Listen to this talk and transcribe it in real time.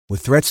With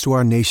threats to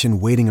our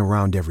nation waiting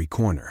around every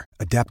corner,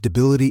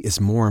 adaptability is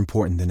more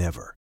important than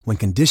ever. When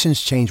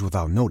conditions change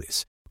without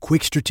notice,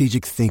 quick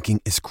strategic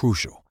thinking is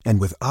crucial.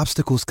 And with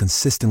obstacles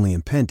consistently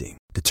impending,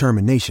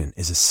 determination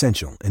is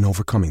essential in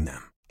overcoming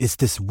them. It's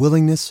this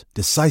willingness,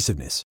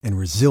 decisiveness, and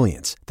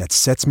resilience that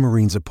sets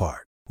Marines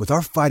apart. With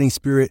our fighting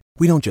spirit,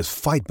 we don't just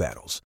fight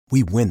battles,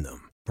 we win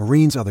them.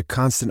 Marines are the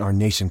constant our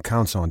nation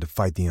counts on to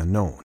fight the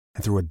unknown.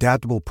 And through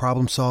adaptable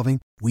problem solving,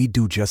 we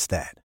do just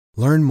that.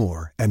 Learn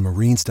more at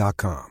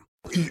marines.com.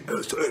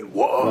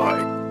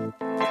 PSNY.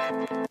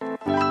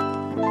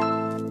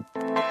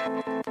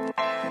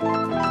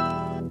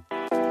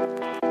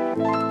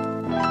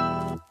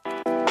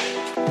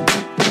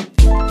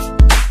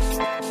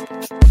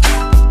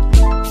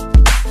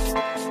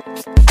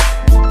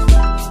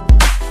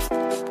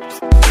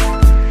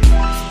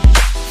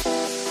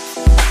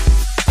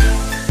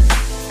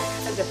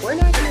 If we're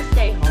not going to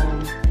stay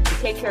home to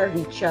take care of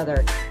each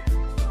other,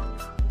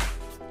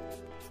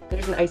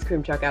 there's an ice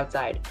cream truck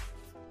outside.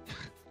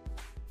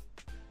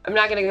 I'm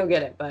not going to go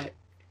get it, but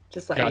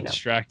just let you know. Got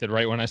distracted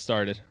right when I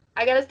started.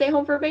 I got to stay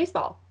home for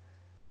baseball.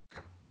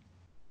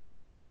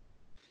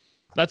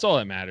 That's all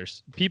that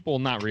matters. People,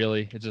 not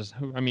really. It's just,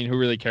 who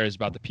really cares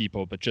about the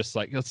people? But just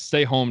like, let's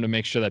stay home to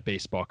make sure that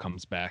baseball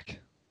comes back.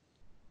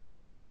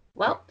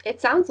 Well,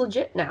 it sounds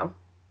legit now.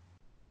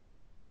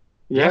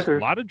 Yeah, a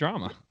lot of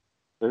drama.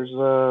 There's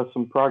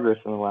some progress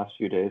in the last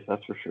few days,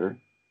 that's for sure.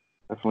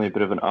 Definitely a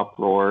bit of an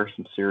uproar,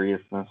 some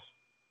seriousness.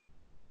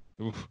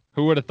 Oof.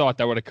 Who would have thought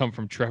that would have come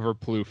from Trevor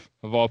Plouffe,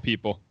 of all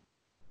people?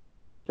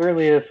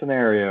 Certainly a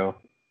scenario.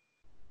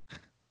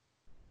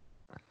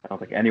 I don't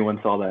think anyone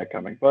saw that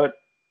coming, but...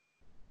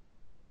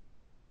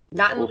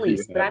 Not in the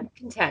least, but I'm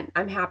content.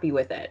 I'm happy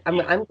with it.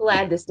 I'm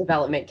glad this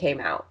development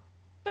came out.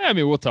 I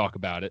mean, we'll talk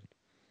about it.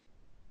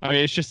 I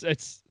mean,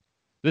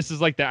 this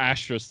is like the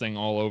Astros thing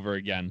all over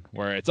again,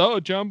 where it's,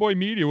 John Boy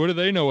Media, what do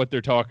they know what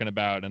they're talking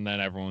about? And then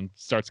everyone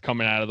starts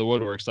coming out of the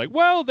woodworks like,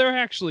 well, there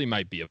actually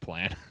might be a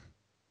plan.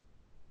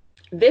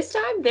 This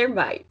time, there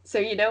might. So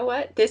you know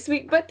what? This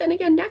week, but then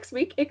again, next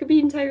week, it could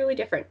be entirely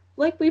different.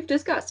 Like we've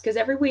discussed, because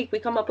every week we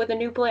come up with a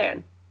new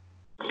plan.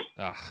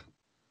 Ugh.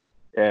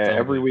 Yeah,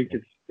 every week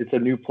it's a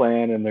new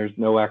plan and there's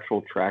no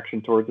actual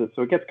traction towards it.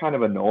 So it gets kind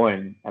of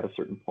annoying at a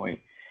certain point.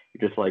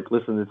 You're just like,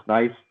 listen, it's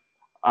nice.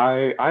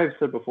 I've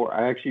said before,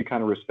 I actually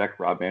kind of respect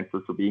Rob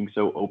Manfred for being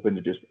so open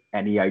to just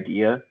any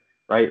idea,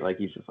 right? Like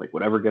he's just like,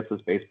 whatever gets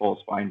us baseball is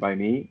fine by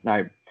me.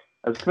 And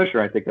as a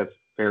commissioner, I think that's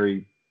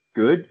very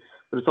good.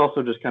 But it's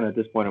also just kind of at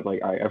this point of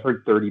like, I've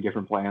heard 30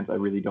 different plans. I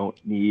really don't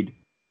need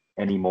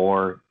any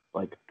more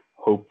like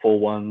hopeful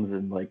ones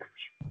and like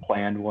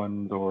planned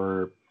ones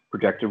or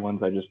projected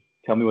ones. I just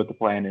tell me what the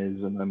plan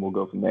is and then we'll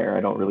go from there.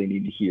 I don't really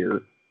need to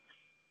hear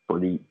for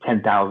the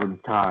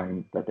 10,000th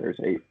time that there's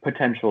a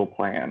potential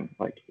plan.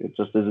 Like it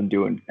just isn't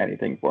doing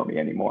anything for me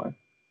anymore.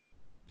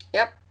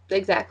 Yep,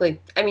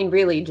 exactly. I mean,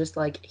 really just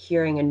like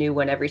hearing a new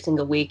one every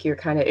single week,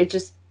 it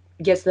just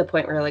gets to the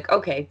point where you're like,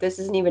 okay, this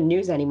isn't even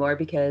news anymore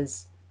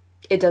because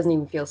it doesn't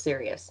even feel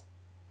serious.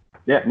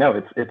 Yeah,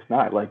 no, it's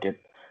not like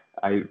it.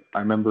 I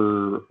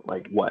remember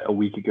like a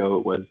week ago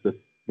it was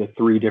the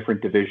three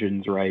different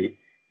divisions, right?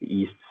 The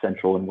East,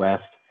 Central, and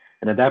West.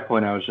 And at that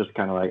point, I was just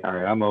kind of like, all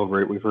right, I'm over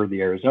it. We've heard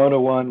the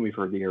Arizona one. We've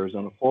heard the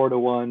Arizona-Florida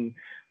one.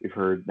 We've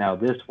heard now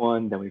this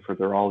one. Then we've heard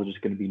they're all just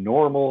going to be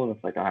normal. And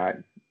it's like, all right,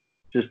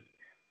 just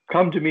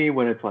come to me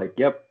when it's like,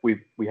 yep, we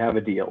have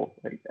a deal.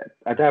 Like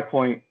at that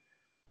point,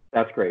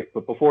 that's great.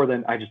 But before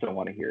then, I just don't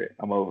want to hear it.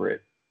 I'm over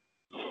it.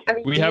 I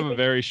mean, we have a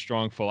very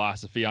strong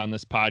philosophy on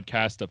this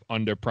podcast of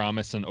under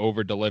promise and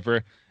over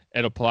deliver.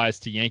 It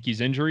applies to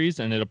Yankees injuries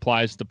and it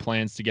applies to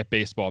plans to get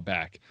baseball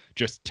back.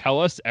 Just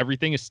tell us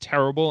everything is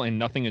terrible and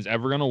nothing is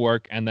ever going to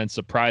work and then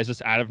surprise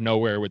us out of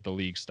nowhere with the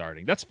league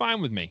starting. That's fine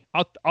with me.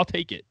 I'll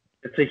take it.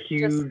 It's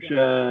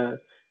a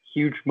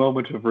huge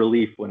moment of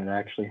relief when it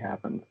actually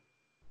happens.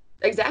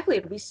 Exactly.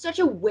 It'll be such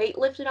a weight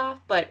lifted off,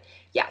 but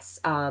yes,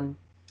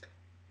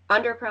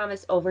 under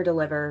promise, over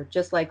deliver,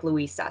 just like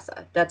Luis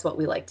Sessa. That's what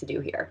we like to do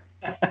here.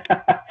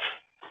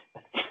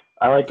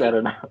 I like that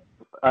enough.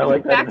 I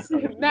like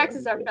that. Max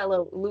is our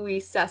fellow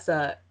Luis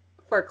Sessa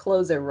for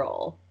closer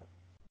role.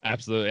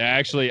 Absolutely.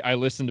 I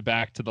listened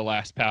back to the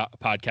last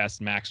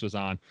podcast Max was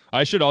on.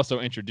 I should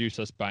also introduce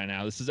us by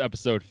now. This is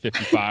episode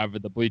 55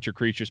 of the Bleacher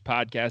Creatures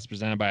podcast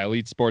presented by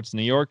Elite Sports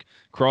New York,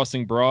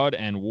 Crossing Broad,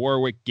 and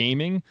Warwick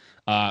Gaming.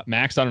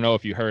 Max, I don't know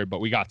if you heard, but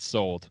we got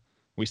sold.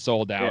 We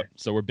sold out,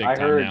 so we're big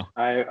time now.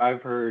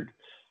 I've heard.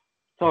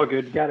 It's all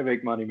good. You got to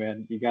make money,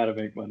 man. You got to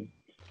make money.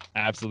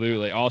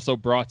 Absolutely. Also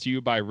brought to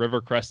you by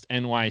Rivercrest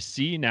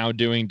NYC, now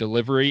doing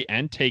delivery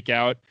and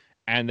takeout,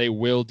 and they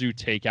will do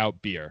takeout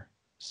beer.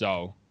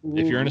 So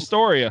if you're in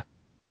Astoria,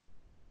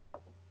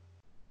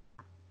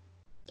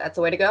 that's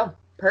the way to go.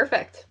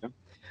 Perfect. Yep.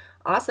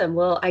 Awesome.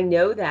 Well, I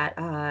know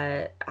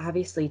that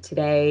obviously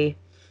today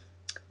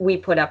we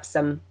put up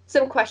some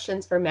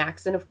questions for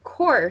Max, and of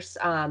course,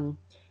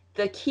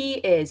 the key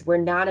is we're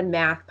not a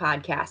math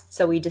podcast,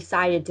 so we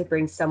decided to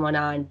bring someone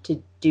on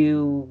to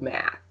do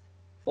math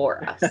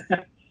for us,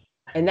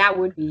 and that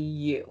would be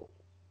you.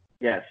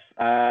 Yes.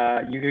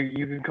 You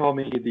can call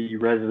me the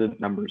resident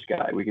numbers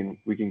guy. We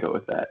can go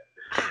with that.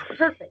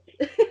 Perfect.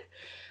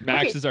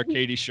 Max Okay. is our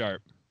Katie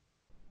Sharp.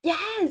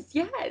 Yes.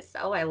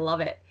 Oh, I love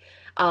it.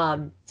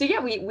 So yeah,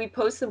 we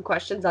post some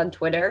questions on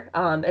Twitter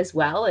as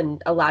well,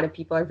 and a lot of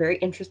people are very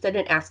interested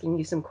in asking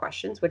you some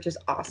questions, which is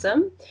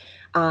awesome.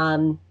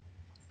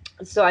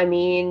 So I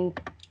mean,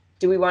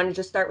 do we want to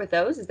just start with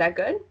those? Is that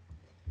good?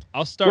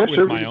 I'll start Yeah,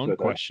 sure, with my own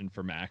question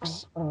for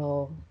Max.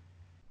 Oh.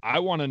 I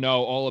want to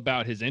know all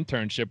about his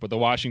internship with the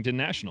Washington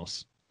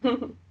Nationals.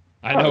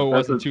 I know it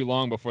wasn't too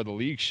long before the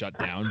league shut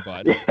down,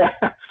 but it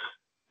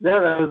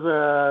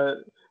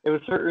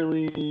was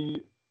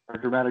certainly a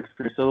dramatic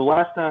experience. So the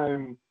last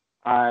time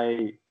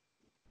I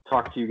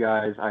talked to you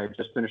guys, I had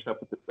just finished up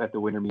at the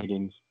winter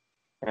meetings,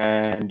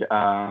 and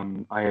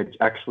I had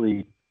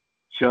actually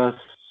I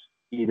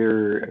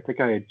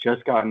had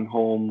just gotten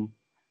home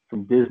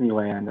from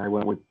Disneyland. I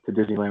went to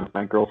Disneyland with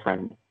my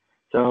girlfriend.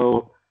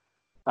 So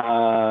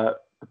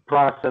the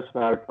process,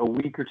 about a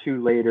week or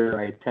two later,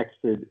 I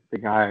texted the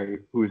guy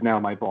who's now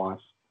my boss,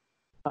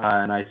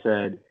 and I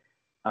said,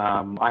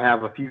 I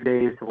have a few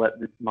days to let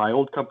my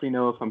old company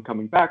know if I'm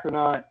coming back or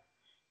not.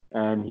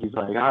 And he's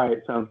like, all right,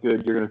 sounds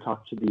good. You're going to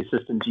talk to the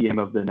assistant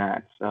GM of the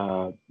Nats,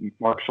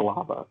 Mark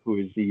Shalaba, who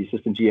is the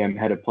assistant GM,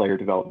 head of player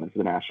development for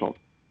the Nationals.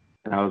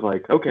 And I was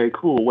like, okay,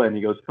 cool. When?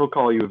 He goes, he'll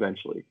call you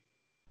eventually.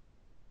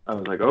 I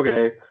was like,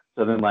 okay.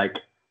 So then, like,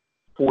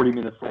 40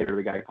 minutes later,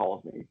 the guy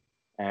calls me.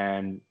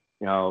 And,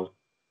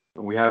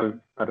 we have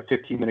about a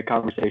 15-minute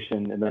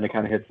conversation, and then it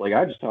kind of hits like,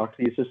 I just talked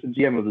to the assistant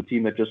GM of the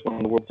team that just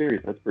won the World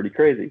Series. That's pretty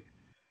crazy.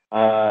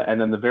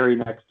 And then the very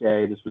next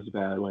day, this was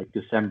about like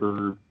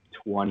December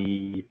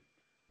 20.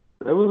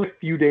 That was a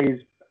few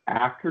days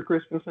after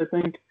Christmas, I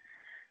think.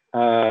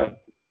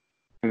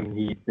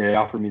 And they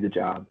offered me the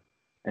job.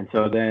 And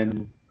so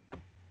then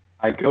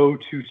I go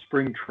to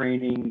spring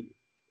training,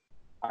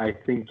 I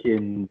think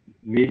in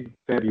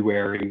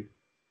mid-February.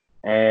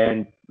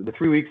 And the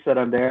 3 weeks that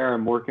I'm there,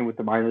 I'm working with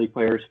the minor league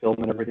players,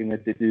 filming everything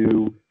that they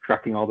do,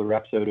 tracking all the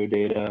Rapsodo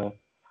data,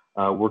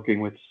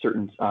 working with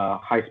certain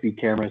high-speed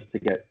cameras to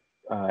get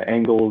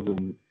angles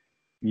and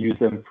use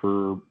them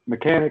for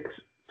mechanics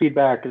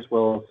feedback as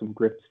well as some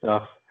grip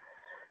stuff.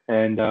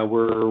 And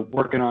we're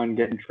working on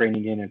getting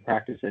training in and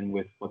practicing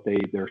with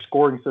their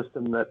scoring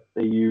system that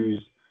they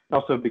use, and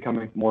also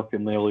becoming more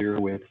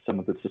familiar with some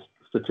of the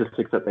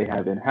statistics that they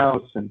have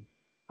in-house and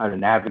how to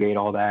navigate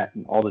all that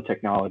and all the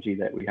technology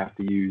that we have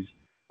to use.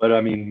 But I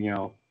mean,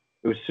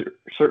 it was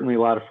certainly a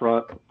lot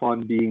of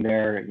fun being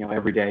there.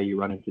 Every day you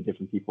run into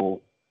different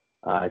people.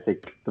 I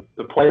think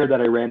the player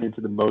that I ran into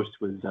the most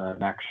was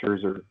Max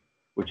Scherzer,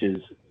 which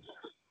is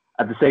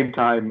at the same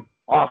time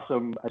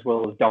awesome as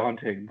well as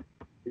daunting,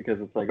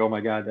 because it's like, oh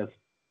my God, that's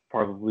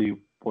probably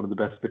one of the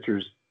best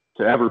pitchers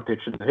to ever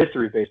pitch in the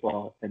history of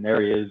baseball. And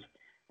there he is.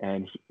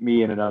 And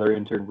me and another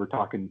intern were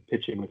talking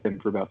pitching with him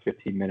for about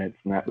 15 minutes.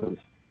 And that was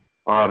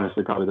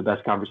honestly probably the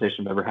best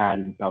conversation I've ever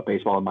had about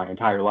baseball in my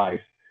entire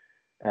life.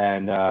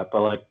 And,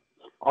 but like,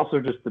 also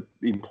just the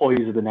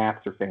employees of the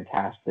Nats are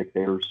fantastic.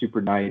 They were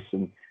super nice,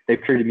 and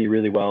they've treated me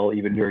really well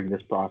even during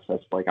this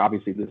process. Like,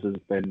 obviously this has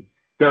been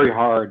very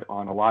hard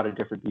on a lot of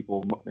different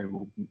people,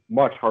 and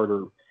much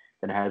harder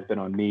than it has been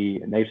on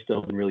me, and they've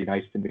still been really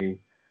nice to me.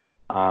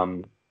 But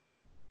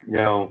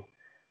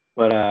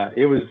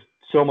it was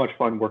so much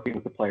fun working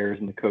with the players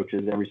and the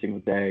coaches every single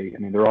day. I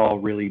mean, they're all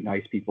really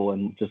nice people,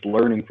 and just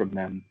learning from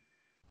them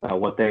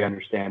what they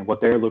understand, what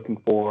they're looking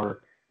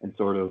for, and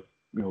sort of,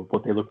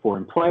 what they look for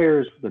in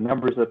players, the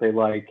numbers that they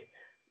like,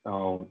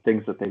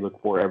 things that they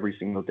look for every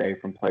single day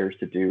from players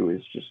to do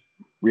is just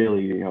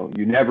really,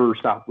 you never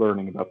stop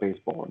learning about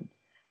baseball. And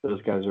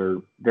those guys are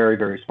very,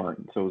 very smart.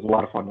 And so it was a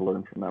lot of fun to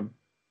learn from them.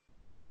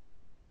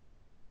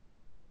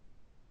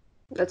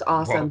 That's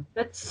awesome. Wow.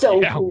 That's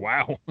so cool.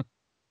 Wow.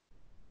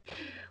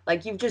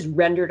 Like, you've just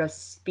rendered us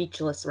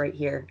speechless right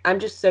here. I'm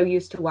just so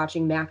used to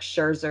watching Max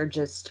Scherzer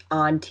just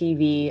on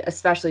TV,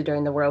 especially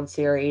during the World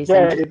Series,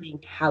 and just seeing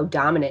how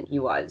dominant he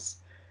was.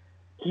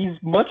 He's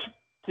much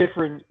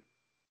different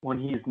when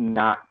he's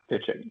not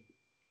pitching.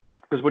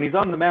 Because when he's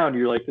on the mound,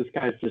 you're like, this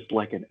guy's just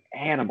like an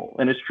animal.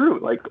 And it's true.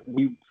 Like,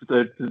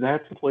 the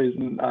Nats plays,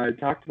 and I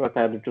talked about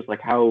that, of just like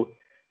how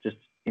just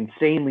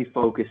insanely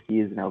focused he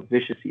is and how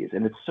vicious he is.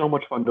 And it's so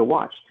much fun to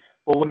watch.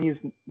 But when he's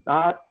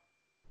not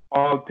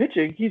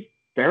pitching, he's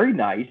very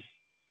nice.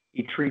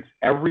 He treats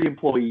every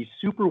employee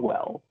super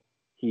well.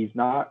 He's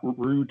not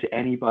rude to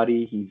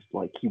anybody. He's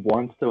like, he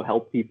wants to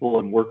help people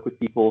and work with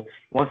people.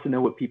 He wants to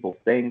know what people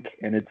think.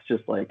 And it's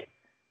just like,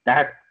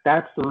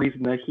 that's the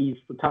reason that he's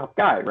the top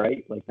guy,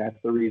 right? Like, that's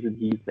the reason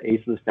he's the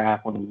ace of the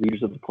staff, one of the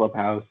leaders of the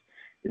clubhouse,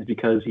 is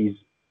because he's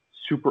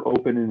super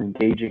open and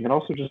engaging, and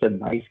also just a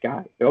nice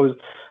guy.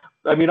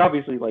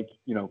 Obviously, like,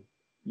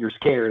 you're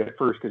scared at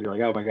first because you're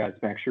like, oh my God,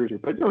 it's Max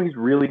Scherzer. But he's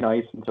really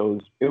nice, and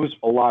so it was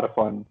a lot of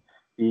fun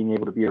being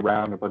able to be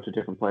around a bunch of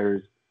different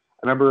players.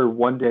 I remember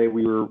one day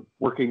we were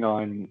working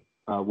on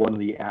one of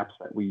the apps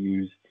that we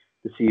use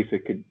to see if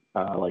it could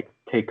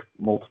take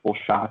multiple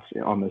shots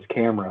on this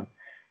camera.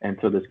 And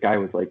so this guy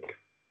was like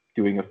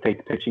doing a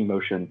fake pitching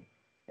motion,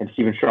 and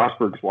Steven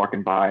Strasburg's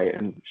walking by,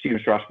 and Steven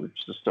Strasburg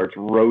just starts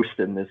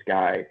roasting this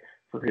guy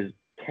for his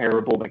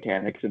terrible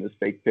mechanics and his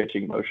fake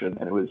pitching motion,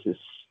 and it was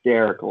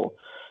hysterical.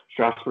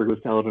 Strasburg was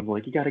telling him,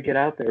 like, you got to get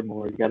out there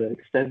more, you got to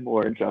extend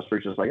more, and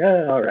Strasburg's just like,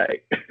 all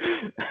right.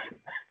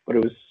 But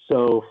it was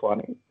so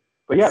funny.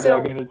 But yeah,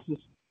 I mean, it's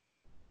just,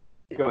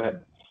 go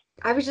ahead.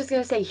 I was just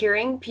going to say,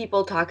 hearing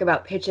people talk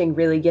about pitching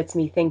really gets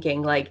me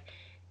thinking, like,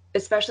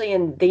 especially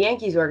in the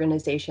Yankees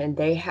organization,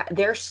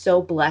 they're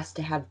so blessed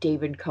to have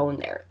David Cone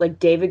there. Like,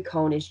 David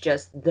Cone is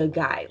just the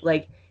guy.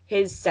 Like,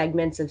 his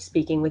segments of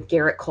speaking with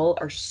Garrett Cole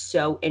are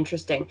so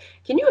interesting.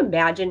 Can you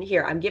imagine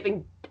here? I'm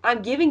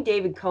giving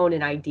David Cone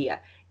an idea.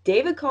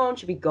 David Cone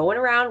should be going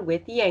around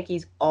with the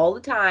Yankees all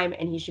the time,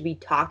 and he should be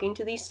talking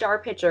to these star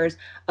pitchers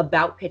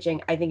about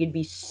pitching. I think it'd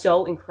be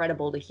so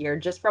incredible to hear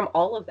just from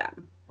all of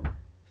them.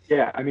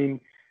 Yeah, I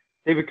mean,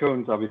 David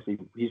Cone's obviously,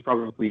 he's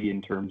probably,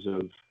 in terms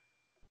of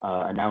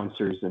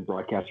announcers and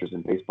broadcasters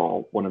in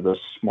baseball, one of the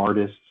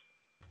smartest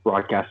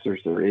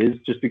broadcasters there is,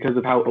 just because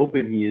of how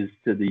open he is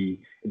to the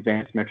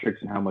advanced metrics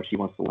and how much he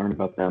wants to learn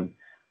about them.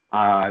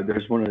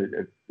 There's one of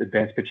the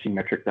advanced pitching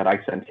metric that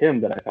I sent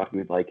him that I thought he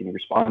would like, and he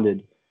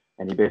responded,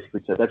 and he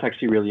basically said, that's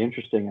actually really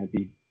interesting. I'd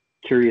be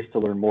curious to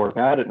learn more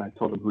about it. And I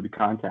told him who to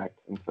contact.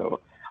 And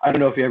so I don't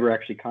know if he ever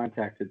actually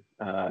contacted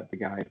the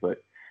guy,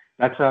 but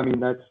that's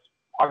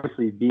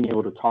obviously being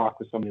able to talk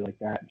with somebody like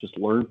that and just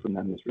learn from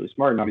them is really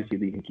smart. And obviously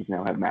the Yankees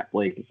now have Matt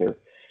Blake as their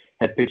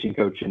head pitching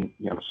coach, and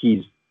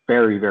he's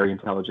very, very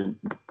intelligent.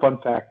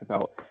 Fun fact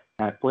about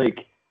Matt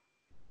Blake,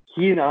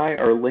 he and I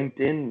are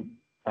LinkedIn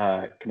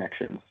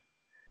connections.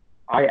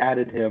 I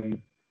added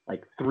him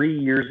like 3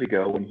 years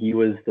ago when he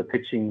was the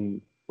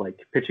pitching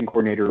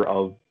coordinator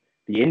of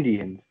the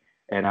Indians,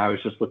 and I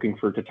was just looking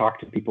to talk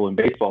to people in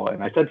baseball,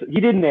 and I said he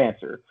didn't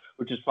answer,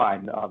 which is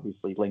fine.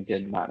 Obviously,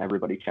 LinkedIn, not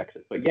everybody checks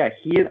it, but yeah,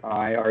 he and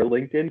I are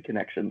LinkedIn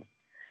connections.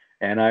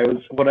 And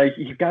when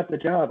he got the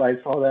job, I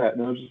saw that,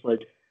 and I was just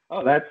like,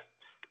 oh, that's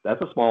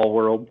a small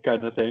world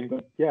kind of thing.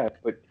 But yeah,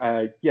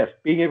 yes,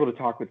 being able to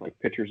talk with like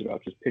pitchers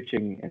about just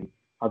pitching and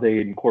how they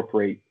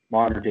incorporate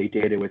modern day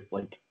data with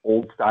like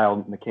old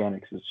style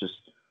mechanics is just,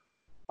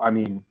 I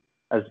mean,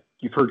 as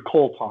you've heard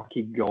Cole talk,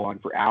 he can go on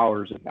for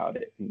hours about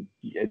it. And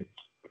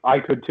I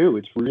could too.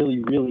 It's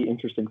really, really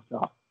interesting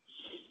stuff.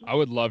 I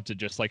would love to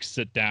just like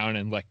sit down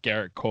and let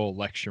Garrett Cole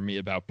lecture me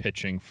about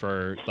pitching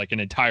for like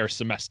an entire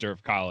semester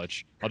of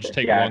college. I'll just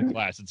take one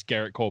class. It's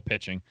Garrett Cole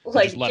pitching.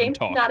 Like, just let James him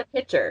talk. is not a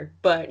pitcher,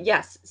 but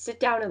yes, sit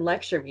down and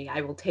lecture me.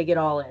 I will take it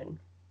all in.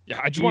 Yeah,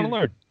 I just want to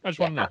learn. I just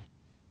want to know.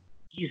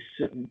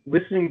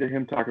 Listening to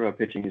him talk about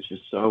pitching is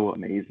just so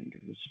amazing,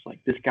 because it's just like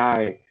this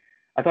guy.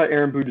 I thought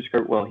Aaron Boone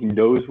described well. He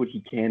knows what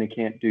he can and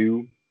can't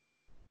do,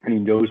 and he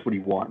knows what he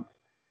wants.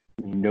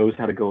 And he knows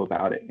how to go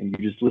about it. And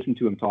you just listen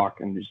to him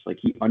talk, and just like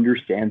he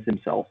understands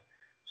himself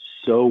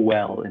so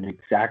well, and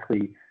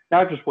exactly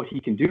not just what he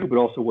can do, but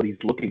also what he's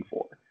looking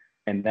for.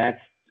 And that's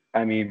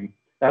kind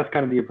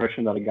of the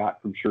impression that I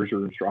got from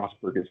Scherzer and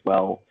Strasburg as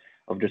well,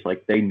 of just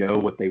like they know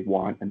what they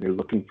want, and they're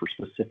looking for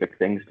specific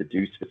things to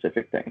do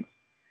specific things.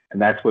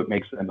 And that's what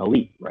makes them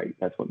elite, right?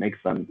 That's what makes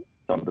them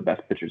some of the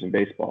best pitchers in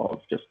baseball.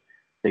 It's just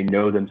they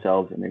know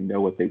themselves and they know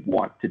what they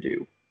want to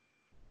do.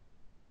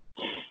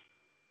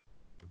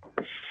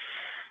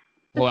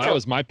 Well, that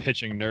was my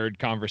pitching nerd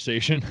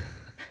conversation.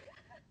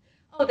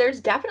 Oh,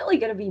 there's definitely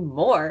going to be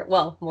more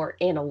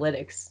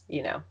analytics,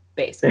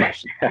 based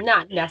questions,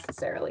 not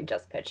necessarily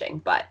just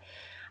pitching, but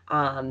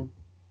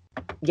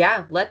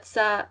yeah,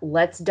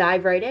 let's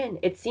dive right in.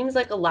 It seems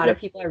like a lot of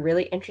people are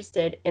really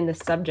interested in the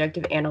subject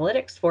of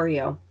analytics for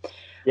you.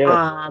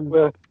 Yeah,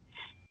 well,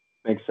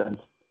 makes sense.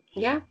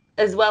 Yeah,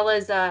 as well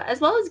as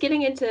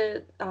getting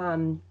into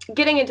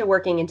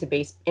working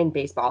in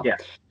baseball.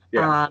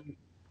 Yeah.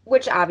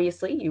 Which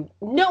obviously you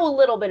know a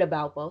little bit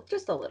about both,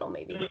 just a little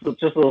maybe.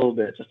 Just a little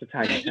bit, just a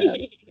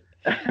tiny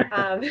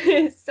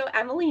tad. So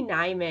Emily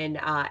Nyman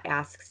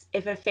asks,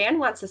 if a fan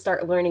wants to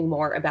start learning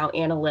more about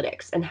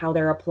analytics and how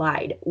they're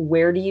applied,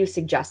 where do you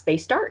suggest they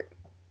start?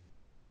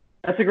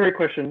 That's a great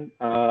question.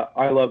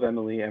 I love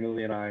Emily.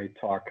 Emily and I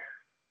talk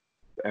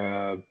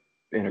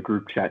in a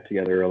group chat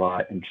together a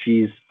lot, and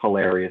she's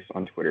hilarious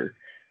on Twitter.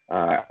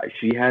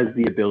 She has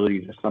the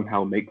ability to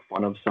somehow make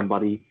fun of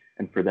somebody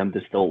and for them to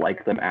still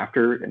like them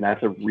after, and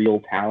that's a real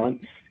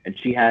talent, and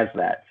she has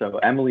that. So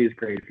Emily is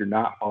great. If you're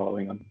not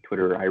following on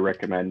Twitter, I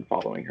recommend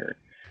following her.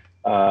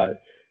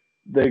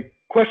 The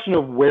question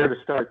of where to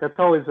start, that's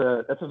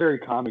a very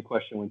common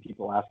question when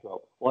people ask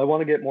about, well, I want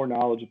to get more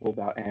knowledgeable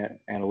about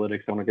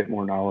analytics. I want to get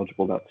more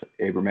knowledgeable about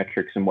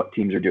sabermetrics and what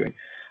teams are doing.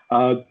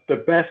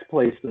 The best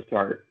place to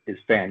start is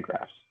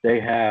Fangraphs. They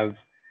have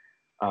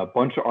a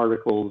bunch of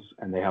articles,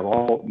 and they have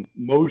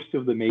most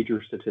of the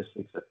major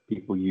statistics that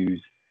people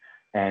use.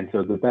 And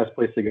so the best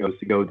place to go is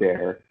to go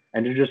there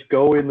and to just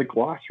go in the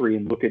glossary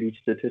and look at each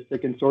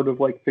statistic and sort of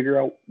like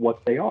figure out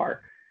what they are.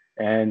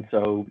 And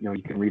so,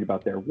 you can read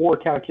about their WAR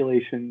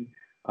calculation,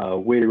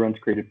 weighted runs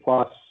created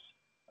plus,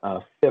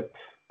 FIP,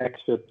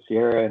 XFIP,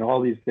 Sierra, and all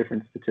these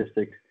different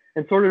statistics.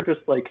 And sort of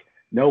just like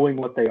knowing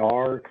what they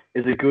are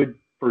is a good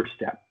first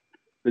step.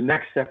 the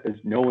next step is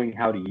knowing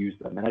how to use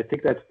them. And I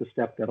think that's the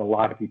step that a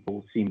lot of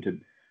people seem to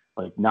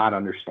like not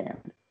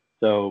understand.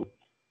 So,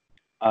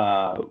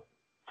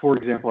 for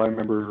example, I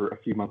remember a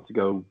few months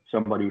ago,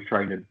 somebody was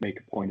trying to make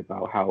a point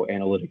about how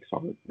analytics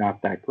are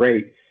not that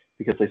great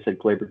because they said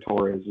Gleyber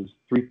Torres'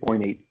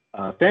 3.8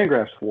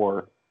 Fangraphs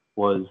score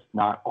was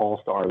not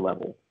all-star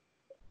level.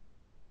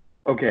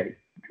 Okay,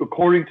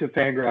 according to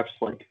Fangraphs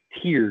like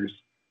tiers,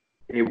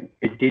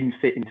 it didn't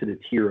fit into the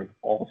tier of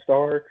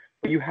all-star,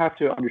 but you have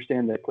to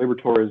understand that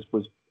Gleyber Torres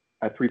was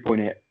at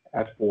 3.8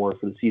 F4 for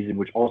the season,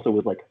 which also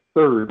was like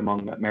third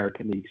among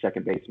American League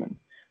second basemen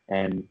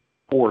and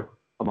fourth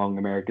among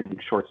American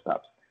League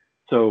shortstops.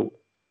 So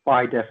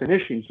by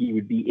definition, he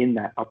would be in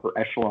that upper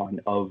echelon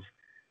of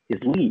his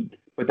league,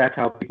 but that's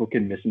how people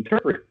can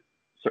misinterpret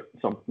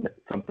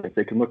something.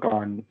 They can look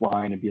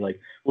online and be like,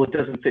 well, it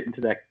doesn't fit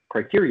into that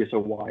criteria, so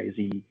why is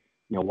he,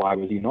 why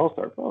was he an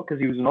all-star? Well, because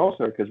he was an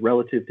all-star, because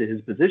relative to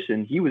his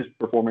position, he was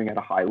performing at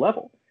a high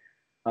level.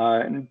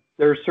 And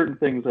there are certain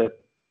things that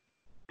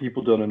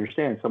people don't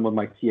understand. Someone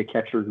might see a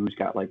catcher who's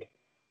got like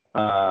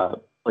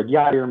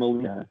Yadier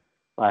Molina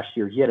last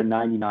year. He had a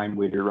 99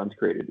 weighted runs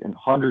created, and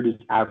 100 is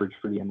average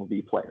for the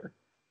MLB player.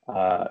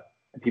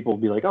 And people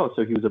will be like, oh,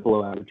 so he was a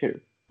below average hitter.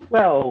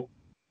 Well,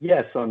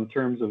 yes, on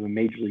terms of a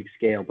major league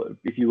scale, but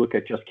if you look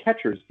at just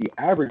catchers, the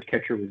average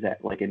catcher was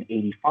at like an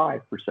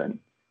 85%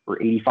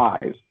 or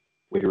 85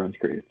 weighted runs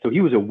created. So he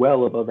was a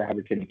well above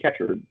average hitting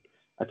catcher.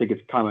 I think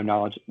it's common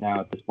knowledge now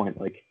at this point,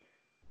 like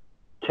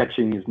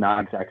catching is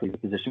not exactly the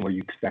position where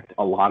you expect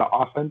a lot of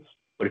offense,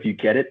 but if you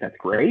get it, that's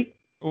great.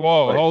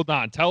 Whoa, but hold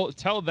on.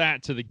 Tell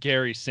that to the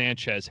Gary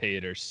Sanchez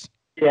haters.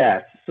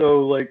 Yeah,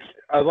 so like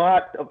a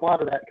lot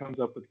of that comes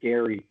up with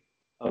Gary.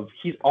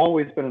 He's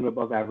always been an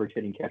above average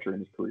hitting catcher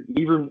in his career.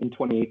 Even in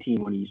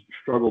 2018 when he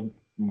struggled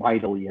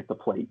mightily at the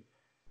plate,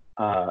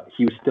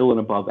 he was still an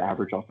above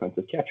average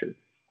offensive catcher.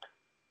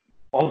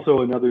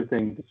 Also, another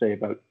thing to say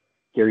about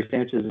Gary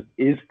Sanchez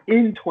is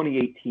in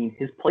 2018,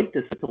 his plate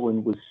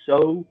discipline was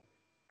so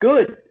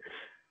good.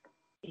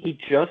 He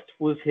just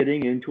was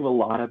hitting into a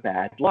lot of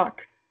bad luck.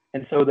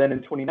 And so then in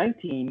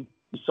 2019,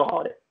 you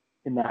saw it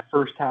in that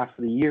first half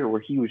of the year where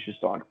he was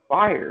just on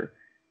fire.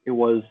 He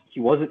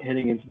wasn't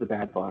hitting into the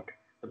bad luck.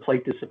 The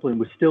plate discipline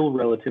was still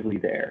relatively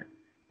there.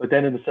 But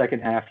then in the second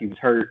half, he was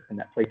hurt, and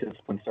that plate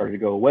discipline started to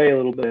go away a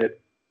little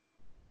bit.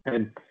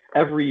 And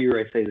every year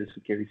I say this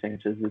with Gary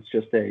Sanchez, it's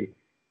just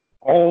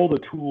all the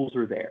tools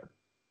are there.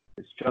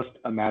 It's just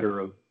a matter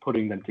of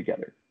putting them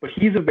together. But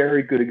he's a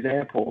very good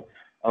example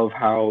of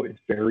how it's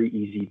very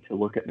easy to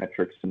look at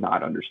metrics and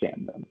not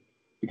understand them.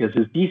 Because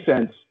his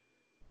defense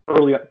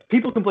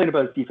people complain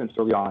about his defense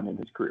early on in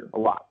his career a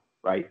lot,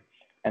 right?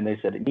 And they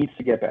said it needs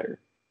to get better.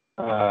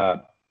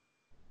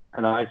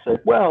 And I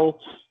said, well,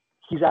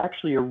 he's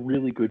actually a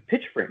really good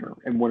pitch framer.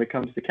 And when it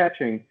comes to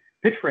catching,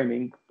 pitch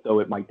framing, though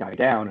it might die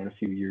down in a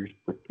few years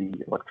with the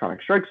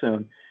electronic strike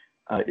zone,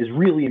 is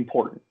really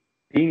important.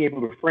 Being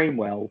able to frame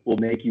well will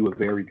make you a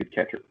very good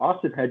catcher.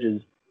 Austin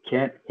Hedges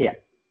can't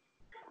hit.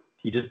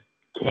 He just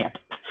can't.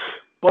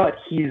 But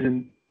he's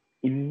an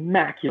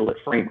immaculate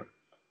framer.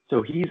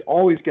 So he's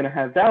always going to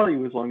have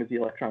value as long as the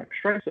electronic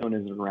strike zone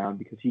isn't around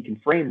because he can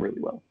frame really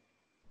well.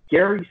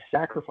 Gary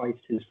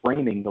sacrificed his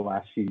framing the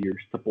last few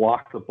years to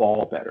block the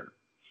ball better,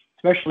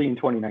 especially in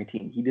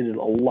 2019. He did it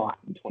a lot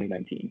in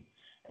 2019.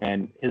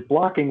 And his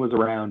blocking was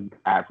around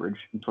average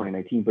in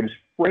 2019, but his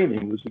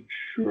framing was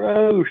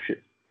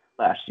atrocious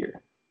last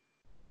year.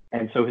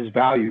 And so his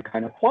value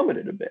kind of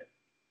plummeted a bit.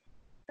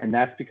 And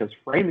that's because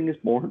framing is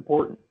more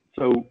important.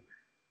 So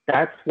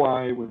that's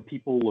why when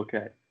people look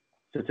at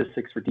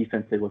statistics for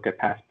defense, they look at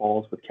pass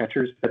balls with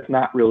catchers. That's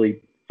not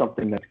really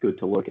something that's good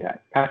to look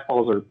at. Pass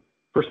balls are,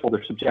 first of all,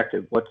 they're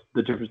subjective. What's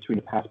the difference between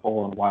a pass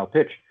ball and a wild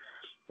pitch?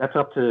 That's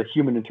up to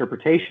human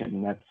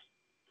interpretation.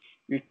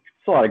 It's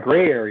a lot of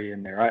gray area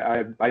in there.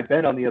 I've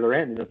been on the other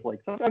end, and it's like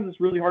sometimes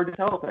it's really hard to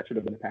tell if that should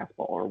have been a pass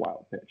ball or a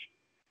wild pitch.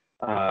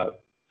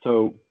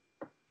 So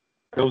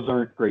those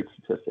aren't great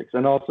statistics.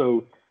 And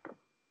also,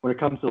 when it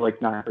comes to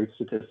like not great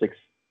statistics,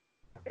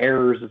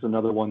 errors is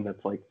another one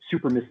that's like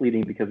super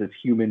misleading because it's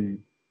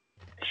human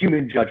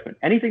judgment.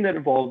 Anything that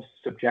involves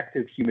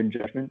subjective human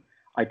judgment,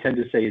 I tend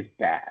to say is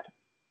bad.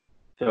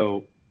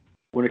 So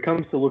when it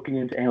comes to looking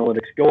into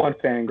analytics, go on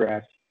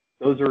Fangraphs.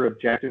 Those are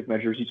objective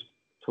measures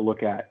to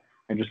look at,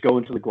 and just go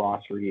into the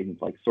glossary and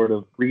like sort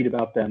of read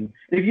about them.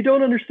 And if you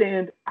don't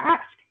understand,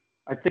 ask.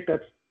 I think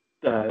that's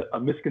a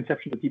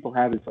misconception that people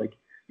have. Is like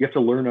you have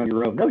to learn on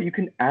your own. No, you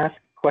can ask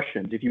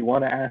questions. If you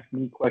want to ask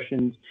me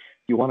questions,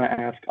 if you want to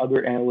ask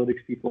other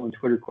analytics people on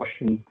Twitter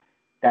questions,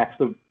 that's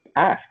the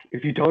ask.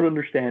 If you don't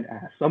understand,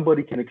 ask.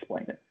 Somebody can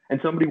explain it, and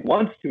somebody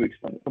wants to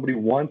explain it. Somebody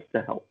wants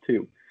to help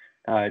too.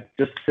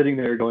 Just sitting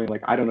there going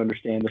like, I don't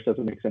understand, this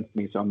doesn't make sense to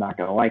me, so I'm not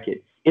going to like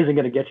it, isn't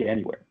going to get you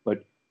anywhere.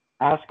 But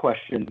ask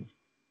questions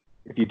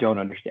if you don't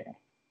understand.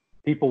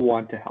 People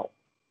want to help.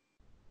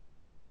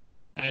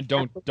 And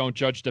don't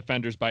judge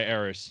defenders by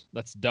errors.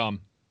 That's dumb.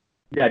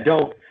 Yeah,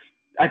 don't.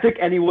 I think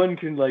anyone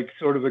can like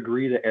sort of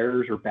agree that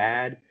errors are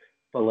bad,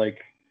 but like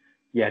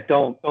Yeah,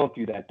 don't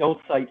do that. Don't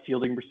cite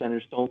fielding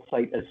percentage. Don't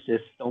cite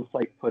assists. Don't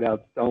cite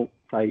putouts. Don't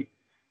cite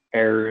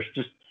errors.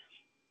 Just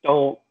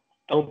don't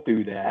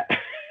do that.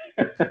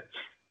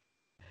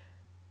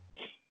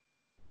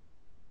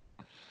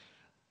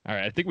 All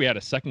right, I think we had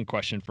a second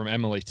question from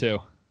Emily too.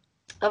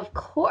 Of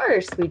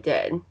course we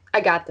did.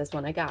 I got this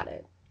one. I got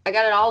it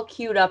all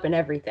queued up and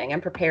everything.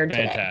 I'm prepared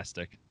today.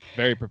 Fantastic.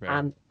 Very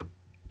prepared.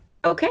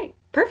 Okay,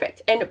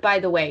 perfect. And by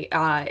the way,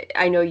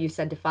 I know you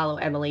said to follow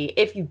Emily.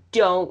 If you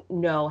don't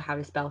know how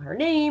to spell her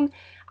name,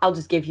 I'll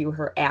just give you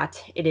her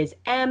 @ It is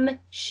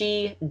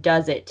She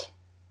Does It.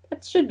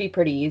 That should be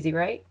pretty easy,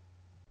 right?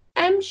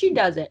 She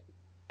Does It.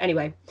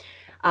 Anyway,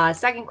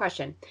 second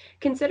question.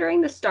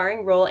 Considering the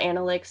starring role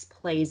analytics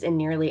plays in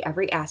nearly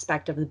every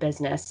aspect of the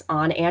business,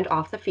 on and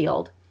off the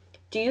field,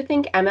 do you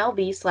think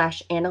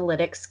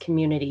MLB/analytics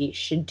community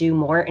should do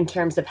more in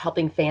terms of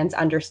helping fans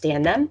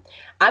understand them?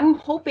 I'm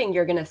hoping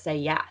you're going to say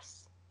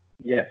yes.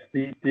 Yes.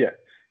 The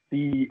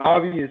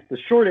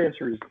short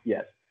answer is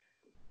yes.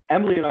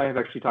 Emily and I have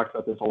actually talked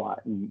about this a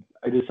lot, and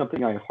it is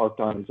something I have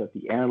harped on, is that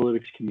the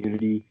analytics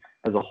community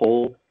as a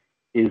whole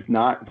is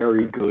not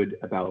very good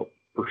about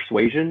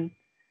persuasion.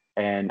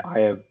 And I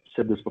have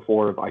said this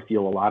before, I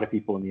feel a lot of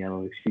people in the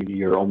analytics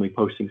community are only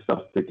posting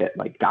stuff to get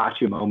like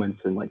gotcha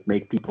moments and like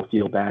make people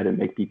feel bad and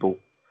make people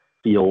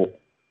feel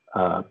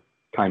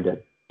kind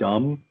of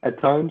dumb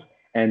at times.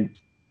 And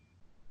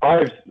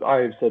I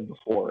have said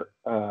before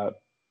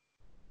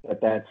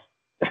that's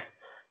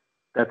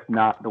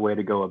not the way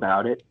to go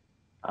about it.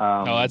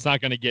 No, that's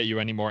not going to get you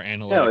any more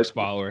analytics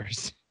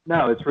followers.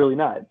 No, it's really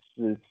not.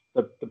 It's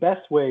the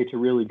best way to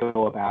really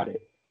go about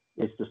it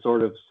is to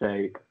sort of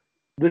say,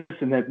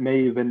 listen, that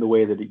may have been the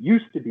way that it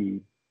used to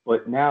be,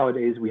 but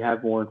nowadays we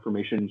have more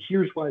information.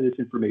 Here's why this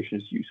information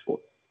is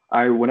useful.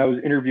 When I was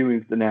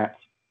interviewing the Nats,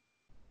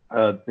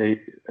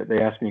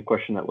 they asked me a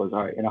question that was,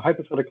 all right, in a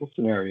hypothetical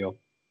scenario,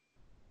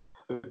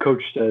 the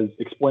coach says,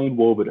 explain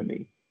WOBA to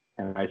me.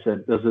 And I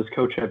said, does this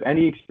coach have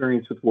any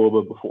experience with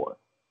WOBA before?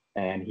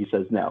 And he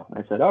says, no.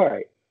 And I said, all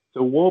right,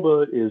 so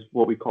WOBA is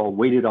what we call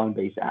weighted on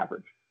base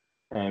average.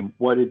 And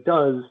what it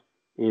does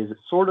is it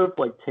sort of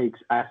like takes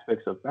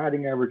aspects of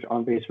batting average,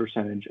 on base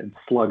percentage, and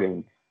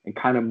slugging and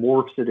kind of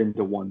morphs it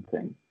into one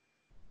thing.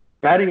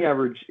 Batting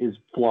average is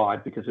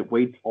flawed because it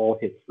weights all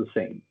hits the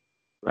same,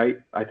 right?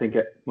 I think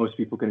most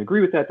people can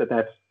agree with that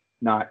that's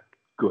not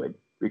good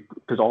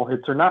because all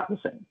hits are not the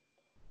same.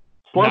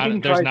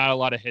 There's not a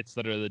lot of hits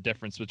that are the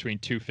difference between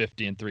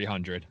 250 and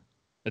 300.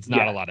 It's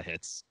not a lot of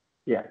hits.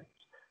 Yeah.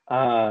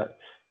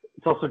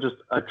 It's also just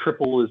a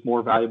triple is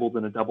more valuable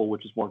than a double,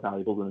 which is more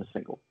valuable than a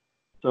single.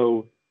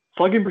 So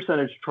slugging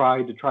percentage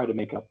tried to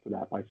make up for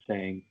that by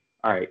saying,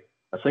 all right,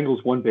 a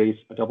single's 1 base,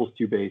 a double's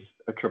 2 base,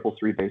 a triple's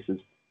 3 bases,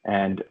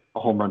 and a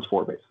home run's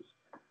 4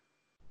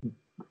 bases.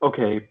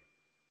 Okay,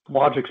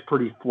 logic's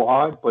pretty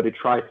flawed, but it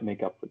tries to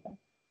make up for that.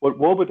 What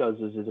WOBA does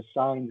is it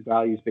assigns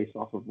values based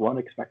off of run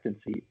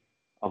expectancy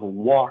of a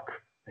walk,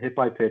 a hit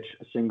by pitch,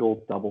 a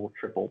single, double,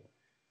 triple,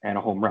 and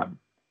a home run.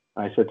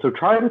 And I said, so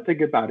try to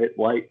think about it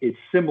like it's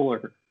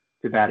similar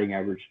to batting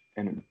average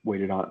and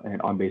weighted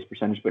on base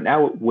percentage, but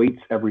now it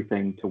weights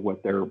everything to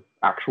what their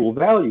actual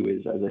value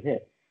is as a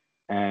hit.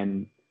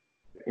 And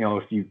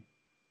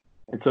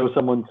so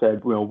someone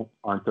said, well,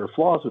 aren't there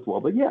flaws with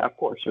WOBA? Yeah, of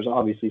course. There's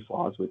obviously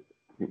flaws with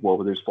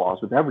WOBA. There's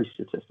flaws with every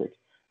statistic.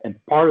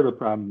 And part of the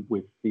problem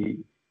with the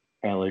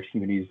analytics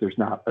community is there's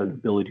not an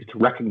ability to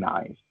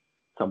recognize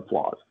some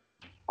flaws.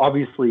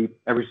 Obviously,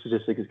 every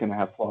statistic is going to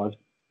have flaws,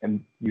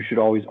 and you should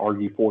always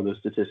argue for those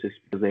statistics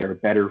because they are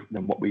better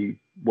than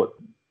what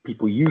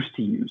people used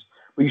to use.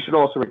 But you should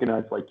also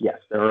recognize, like, yes,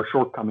 there are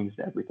shortcomings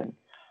to everything.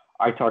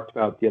 I talked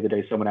about the other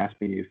day, someone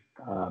asked me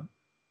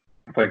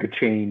if I could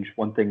change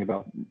one thing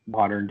about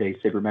modern day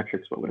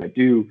sabermetrics, what would I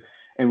do?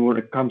 And when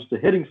it comes to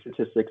hitting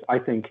statistics, I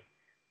think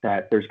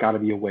that there's got to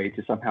be a way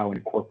to somehow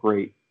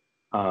incorporate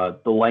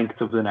the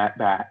length of an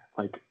at-bat.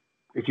 Like,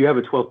 if you have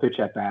a 12-pitch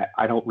at-bat,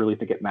 I don't really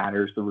think it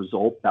matters the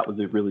result. That was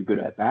a really good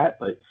at-bat,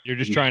 but you're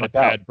just trying to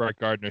pad Brett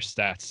Gardner's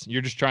stats.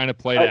 You're just trying to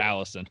play to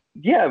Allison.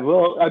 Yeah,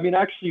 well, I mean,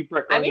 actually,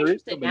 Brett Gardner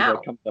is somebody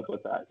that comes up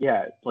with that.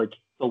 Yeah, it's like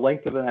the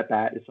length of an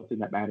at-bat is something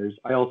that matters.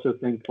 I also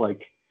think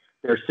like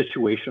there are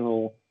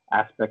situational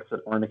aspects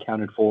that aren't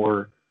accounted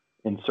for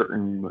in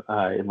certain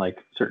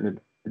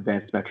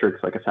advanced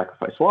metrics, like a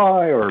sacrifice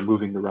fly or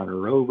moving the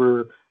runner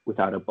over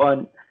without a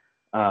bunt.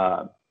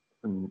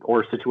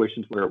 Or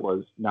situations where it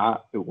was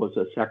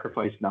a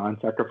sacrifice,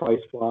 non-sacrifice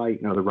fly.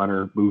 The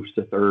runner moves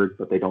to third,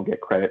 but they don't get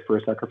credit for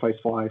a sacrifice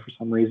fly for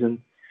some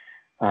reason.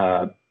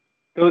 So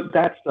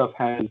that stuff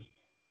has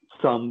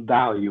some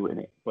value in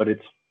it, but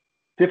it's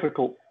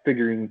difficult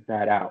figuring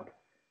that out.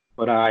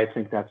 But I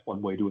think that's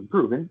one way to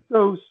improve. And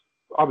those,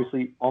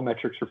 obviously, all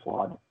metrics are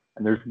flawed,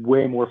 and there's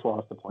way more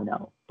flaws to point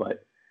out.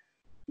 But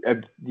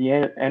and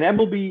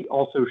MLB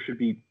also should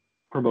be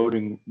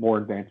promoting more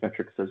advanced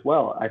metrics as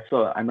well. I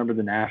remember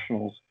the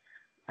Nationals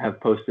have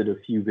posted a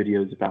few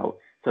videos about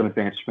some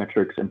advanced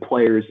metrics and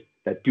players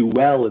that do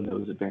well in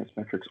those advanced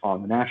metrics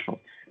on the Nationals.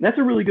 And that's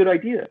a really good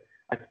idea.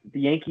 The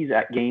Yankees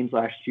at games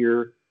last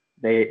year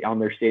they on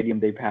their stadium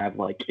they've had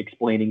like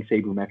explaining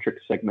sabermetric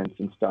segments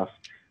and stuff.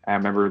 I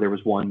remember there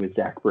was one with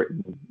Zach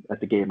Britton at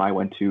the game I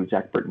went to.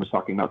 Zach Britton was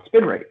talking about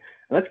spin rate,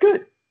 and that's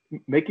good.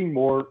 Making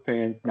more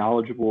fans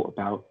knowledgeable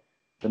about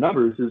the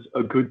numbers is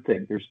a good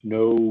thing. There's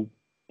no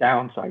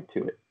downside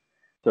to it.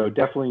 So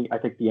definitely, I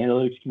think the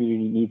analytics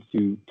community needs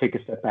to take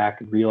a step back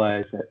and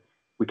realize that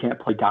we can't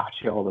play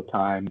gotcha all the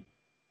time,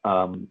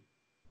 and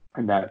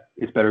that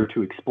it's better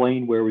to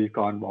explain where we've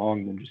gone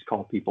wrong than just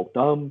call people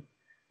dumb.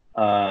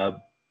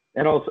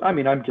 And also, I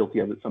mean, I'm guilty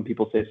of it. Some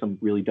people say some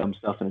really dumb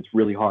stuff, and it's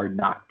really hard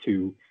not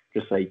to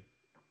just say,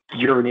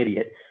 you're an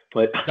idiot.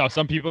 But no,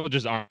 some people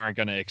just aren't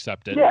going to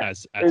accept it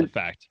as a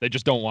fact. They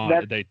just don't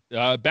want it.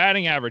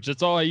 Batting average,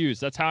 that's all I use.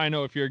 That's how I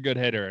know if you're a good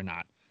hitter or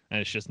not. And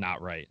it's just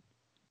not right.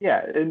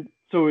 Yeah, and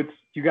so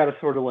you got to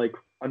sort of like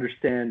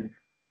understand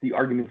the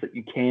arguments that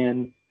you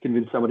can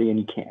convince somebody and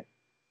you can't.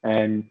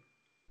 And,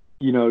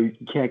 you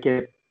can't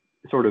get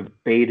sort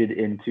of baited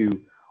into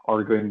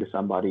arguing to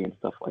somebody and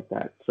stuff like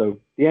that. So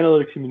the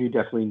analytics community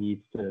definitely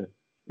needs to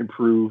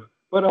improve.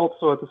 But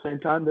also at the same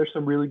time, there's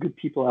some really good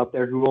people out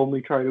there who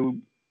only try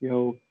to,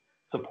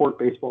 support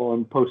baseball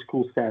and post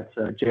cool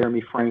stats.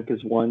 Jeremy Frank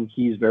is one.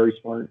 He's very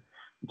smart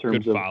in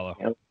terms of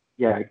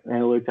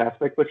analytics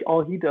aspect. But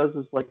all he does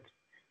is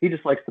he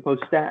just likes to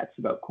post stats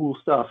about cool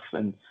stuff.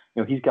 And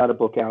he's got a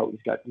book out.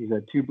 He's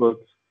had 2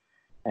 books,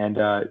 and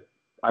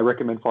I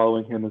recommend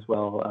following him as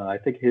well. I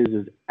think his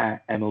is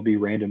at MLB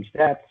Random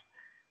Stats.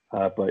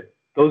 But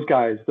those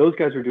guys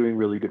are doing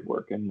really good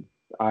work, and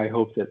I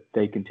hope that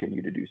they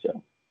continue to do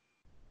so.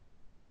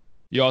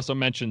 You also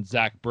mentioned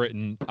Zach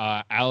Britton.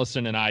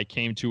 Allison and I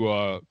came to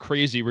a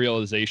crazy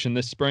realization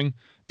this spring.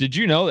 Did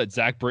you know that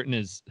Zach Britton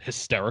is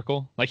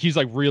hysterical? Like, he's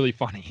really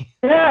funny.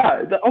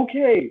 Yeah.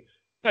 Okay.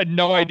 I had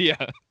no idea.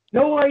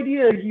 No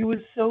idea. He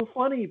was so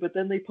funny, but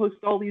then they post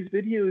all these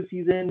videos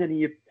he's in,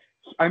 and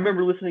I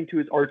remember listening to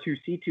his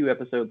R2C2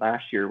 episode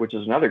last year, which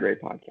is another great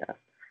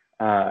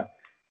podcast.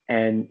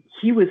 And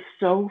he was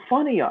so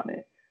funny on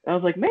it. And I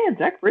was like, man,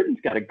 Zach Britton's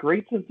got a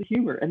great sense of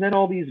humor. And then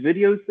all these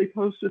videos they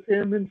post with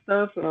him and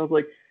stuff. And I was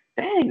like,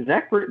 dang,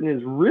 Zach Britton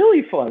is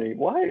really funny.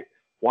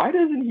 Why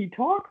doesn't he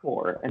talk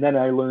more? And then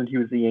I learned he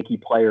was the Yankee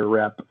player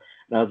rep.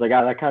 And I was like,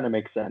 that kind of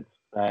makes sense.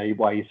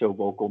 Why he's so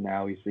vocal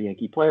now. He's the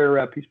Yankee player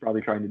rep. He's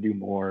probably trying to do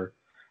more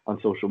on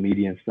social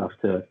media and stuff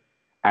to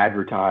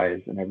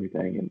advertise and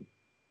everything. And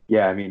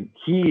yeah, I mean,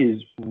 he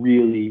is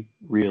really,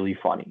 really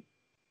funny.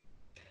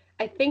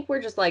 I think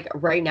we're just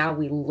right now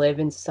we live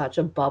in such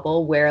a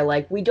bubble where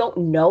we don't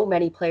know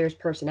many players'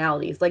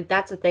 personalities.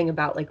 That's the thing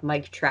about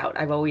Mike Trout.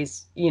 I've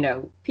always,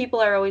 people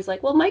are always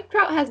like, well, Mike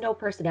Trout has no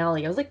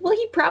personality. I was like, well,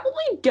 he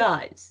probably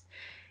does.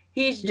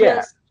 He's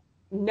just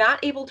not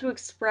able to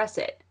express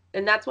it.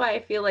 And that's why I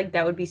feel like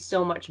that would be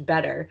so much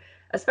better,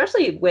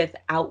 especially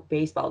without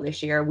baseball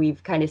this year.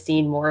 We've kind of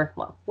seen more.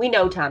 Well, we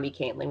know Tommy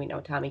Kahnle. We know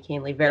Tommy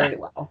Kahnle very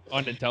well.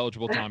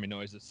 Unintelligible Tommy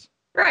noises.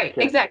 Right,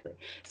 exactly.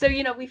 So,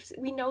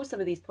 we know some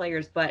of these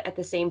players, but at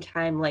the same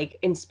time,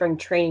 in spring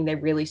training, they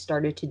really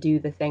started to do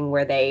the thing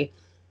where they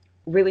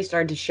really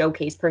started to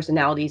showcase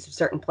personalities of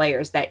certain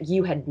players that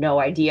you had no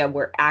idea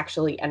were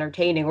actually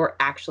entertaining or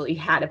actually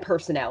had a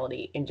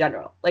personality in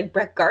general. Like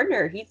Brett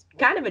Gardner, he's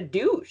kind of a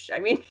douche. I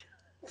mean,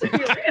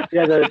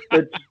 yeah,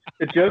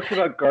 the jokes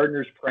about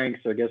Gardner's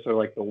pranks, I guess, are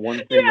the one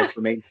thing that's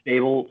remained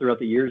stable throughout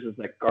the years is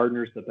that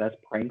Gardner's the best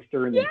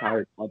prankster in the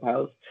entire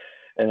clubhouse.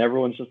 And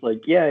everyone's just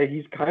like, yeah,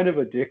 he's kind of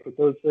a dick with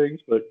those things,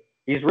 but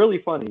he's really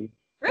funny.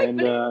 Right, and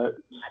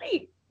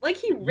funny.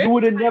 You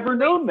would have never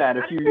known that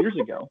a few years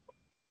ago.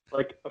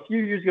 A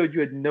few years ago, you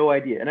had no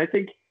idea. And I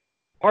think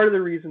part of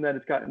the reason that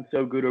it's gotten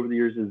so good over the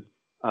years is,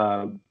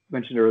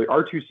 mentioned earlier,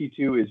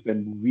 R2C2 has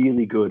been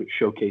really good at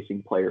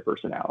showcasing player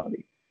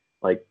personality.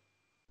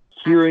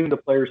 Hearing the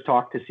players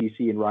talk to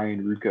CC and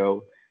Ryan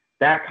Ruocco,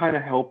 that kind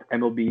of helped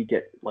MLB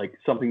get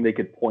something they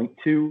could point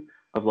to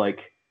of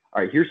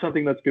all right, here's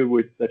something that's good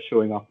that's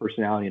showing off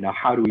personality. Now,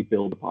 how do we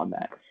build upon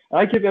that? And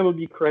I give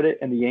MLB credit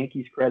and the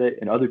Yankees credit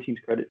and other teams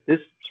credit.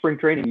 This spring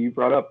training you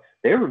brought up,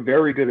 they were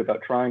very good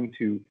about trying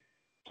to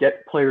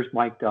get players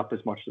mic'd up as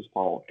much as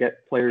possible.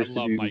 Get players to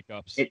do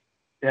mic-ups.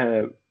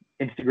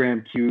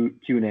 Instagram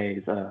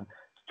Q&As,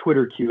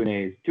 Twitter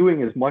Q&As,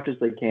 doing as much as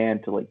they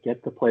can to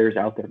get the players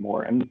out there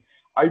more. And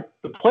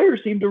the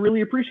players seem to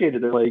really appreciate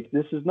it. They're like,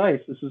 this is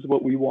nice. This is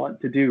what we want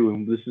to do,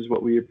 and this is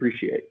what we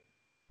appreciate.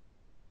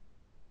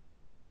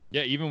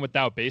 Yeah, even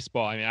without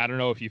baseball. I mean, I don't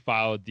know if you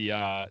followed the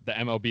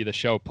MLB The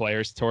Show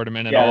Players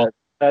Tournament at all.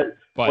 But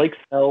Blake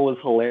Snell was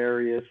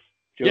hilarious.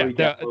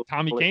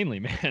 Tommy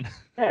Kahnle, man.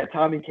 Yeah,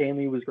 Tommy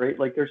Kahnle was great.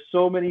 There's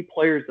so many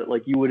players that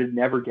you would have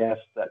never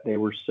guessed that they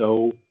were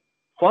so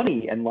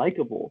funny and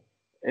likable.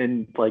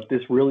 And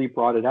this really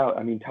brought it out.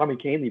 I mean, Tommy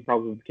Kahnle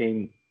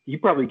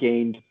probably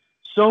gained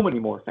so many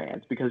more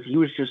fans because he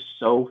was just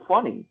so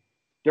funny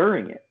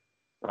during it.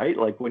 Right?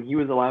 When he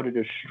was allowed to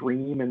just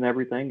stream and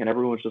everything, and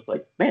everyone was just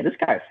like, man, this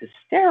guy's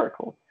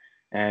hysterical.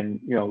 And,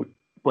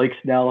 Blake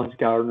Snell has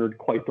garnered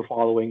quite the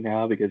following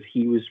now because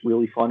he was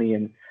really funny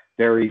and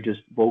very just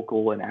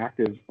vocal and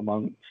active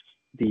amongst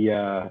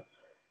the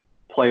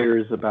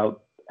players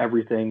about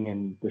everything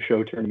and the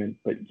show tournament.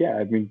 But yeah,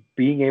 I mean,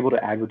 being able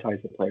to advertise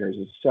the players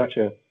is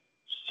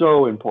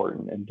so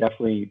important, and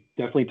definitely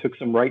took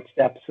some right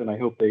steps, and I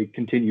hope they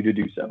continue to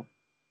do so.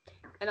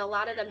 And a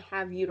lot of them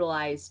have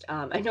utilized,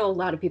 I know a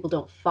lot of people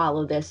don't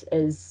follow this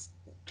as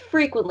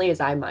frequently as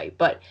I might,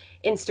 but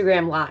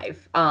Instagram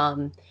Live,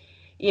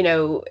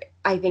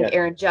 I think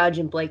Aaron Judge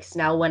and Blake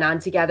Snell went on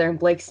together, and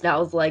Blake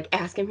Snell's like,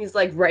 ask him, he's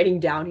like writing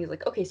down, he's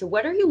like, okay, so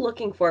what are you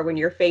looking for when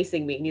you're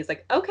facing me? And he's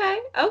like, okay,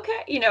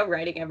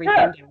 writing everything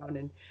down.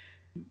 And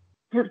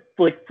first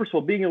of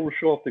all, being able to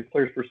show off the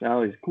player's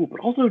personality is cool, but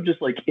also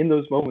just like in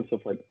those moments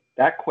of like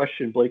that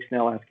question, Blake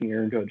Snell asking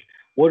Aaron Judge,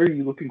 what are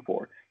you looking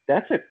for?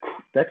 That's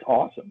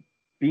awesome.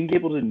 Being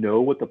able to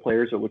know what the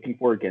players are looking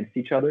for against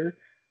each other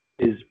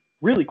is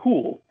really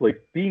cool.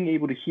 Like being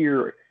able to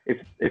hear,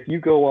 if you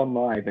go on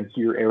live and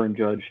hear Aaron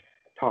Judge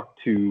talk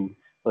to,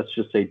 let's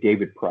just say,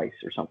 David Price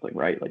or something,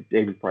 right? Like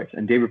David Price.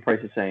 And David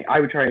Price is saying, I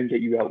would try and get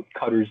you out with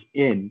cutters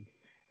in.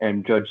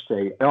 And Judge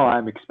say, no,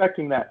 I'm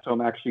expecting that, so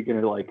I'm actually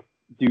going to like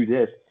do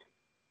this.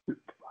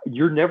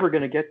 You're never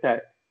going to get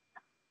that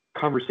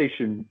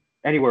conversation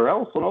anywhere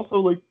else. And also,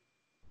 like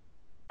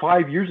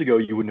 5 years ago,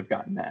 you wouldn't have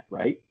gotten that,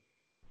 right?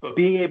 But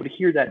being able to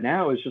hear that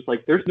now is just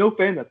like, there's no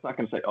fan that's not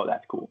going to say, oh,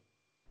 that's cool.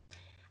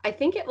 I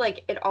think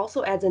it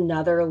also adds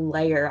another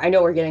layer. I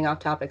know we're getting off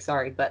topic,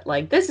 sorry, but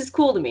like this is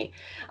cool to me.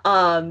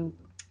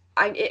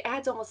 It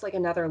adds almost like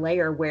another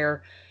layer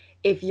where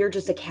if you're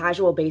just a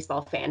casual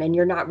baseball fan and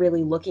you're not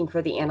really looking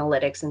for the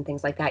analytics and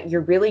things like that, you're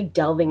really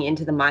delving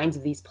into the minds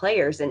of these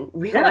players and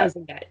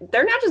realizing that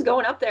they're not just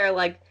going up there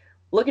like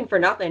looking for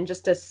nothing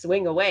just to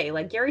swing away.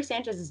 Like Gary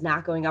Sanchez is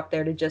not going up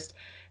there to just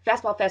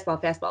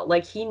fastball.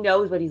 Like he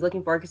knows what he's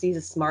looking for because he's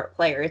a smart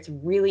player. It's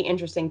really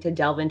interesting to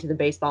delve into the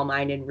baseball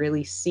mind and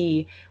really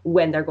see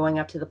when they're going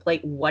up to the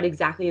plate what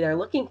exactly they're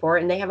looking for,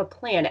 and they have a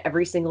plan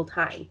every single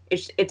time.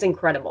 It's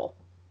incredible.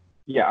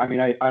 Yeah, I mean,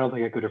 I don't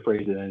think I could have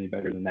phrased it any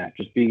better than that.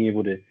 Just being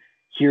able to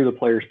hear the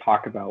players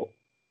talk about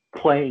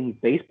playing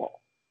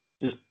baseball.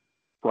 Just,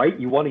 right?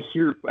 You want to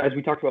hear, as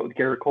we talked about with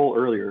Garrett Cole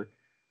earlier,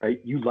 right?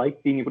 You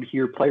like being able to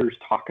hear players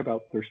talk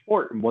about their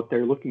sport and what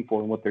they're looking for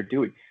and what they're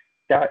doing.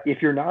 That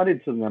if you're not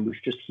into the numbers,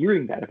 just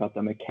hearing that about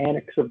the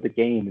mechanics of the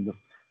game and the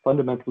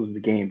fundamentals of the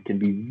game can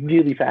be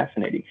really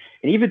fascinating.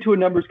 And even to a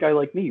numbers guy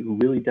like me who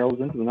really delves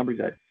into the numbers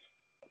guy,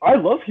 I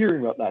love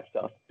hearing about that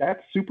stuff.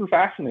 That's super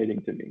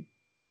fascinating to me.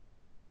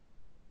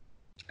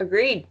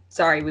 Agreed.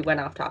 Sorry, we went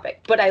off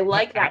topic, but I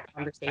like that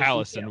conversation.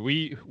 Allison,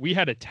 too. we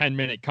had a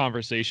 10-minute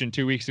conversation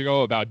 2 weeks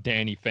ago about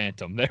Danny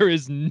Phantom. There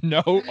is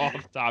no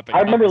off topic. I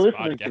remember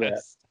listening to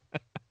that.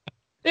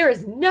 There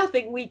is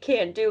nothing we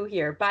can't do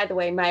here. By the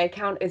way, my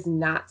account is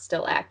not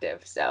still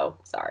active, so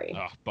sorry.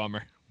 Oh,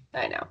 bummer.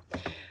 I know.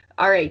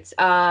 All right.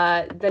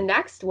 The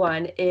next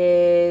one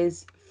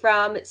is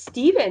from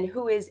Steven,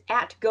 who is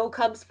at Go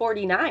Cubs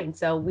 49.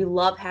 So we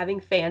love having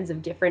fans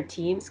of different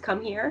teams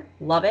come here.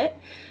 Love it.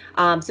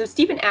 So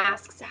Steven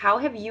asks, how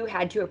have you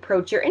had to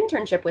approach your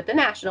internship with the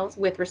Nationals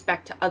with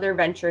respect to other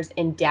ventures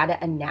in data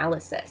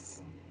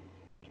analysis?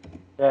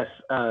 Yes,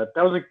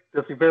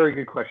 that's a very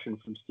good question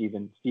from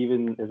Steven.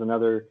 Steven is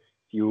another,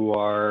 if you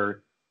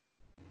are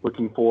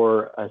looking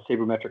for a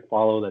sabermetric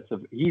follow,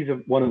 he's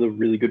one of the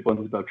really good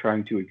ones about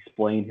trying to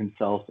explain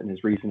himself and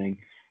his reasoning,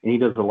 and he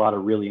does a lot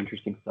of really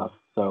interesting stuff.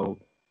 So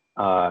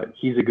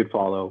he's a good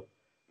follow.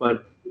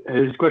 But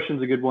his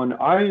question's a good one.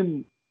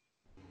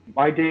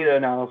 My data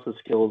analysis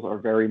skills are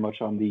very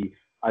much on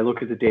I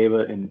look at the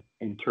data and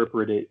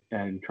interpret it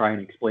and try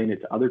and explain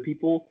it to other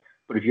people.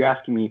 But if you're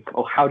asking me,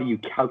 how do you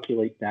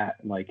calculate that?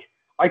 And like,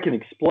 I can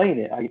explain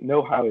it. I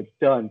know how it's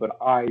done, but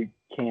I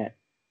can't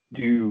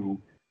do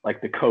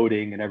like the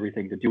coding and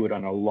everything to do it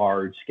on a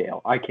large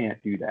scale. I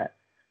can't do that.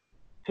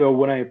 So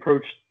when I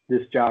approached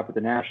this job at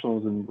the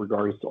Nationals in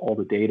regards to all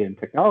the data and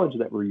technology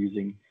that we're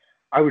using,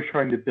 I was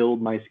trying to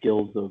build my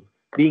skills of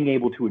being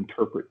able to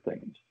interpret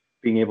things,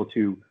 being able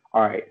to,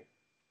 all right,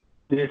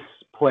 this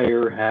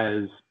player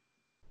has,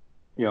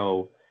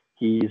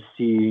 he's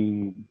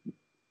seeing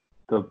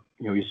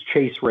his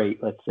chase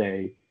rate, let's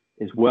say,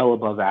 is well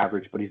above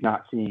average, but he's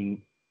not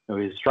seeing,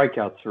 his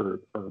strikeouts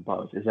are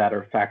above. Is that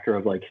a factor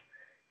of like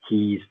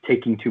he's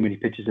taking too many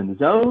pitches in the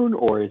zone,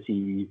 or is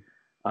he,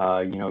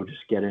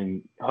 just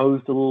getting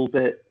hosed a little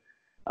bit?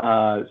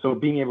 So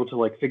being able to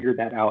like figure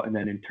that out and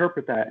then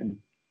interpret that and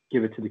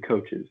give it to the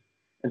coaches.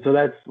 And so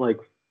that's like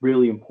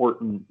really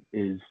important,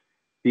 is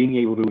being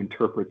able to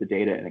interpret the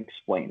data and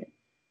explain it.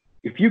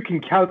 If you can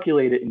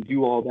calculate it and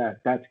do all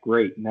that, that's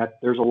great. And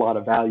there's a lot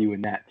of value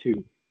in that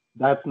too.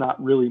 That's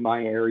not really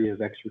my area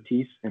of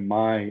expertise, and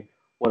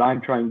what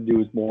I'm trying to do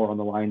is more on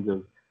the lines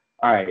of,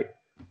 all right,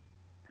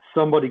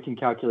 somebody can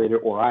calculate it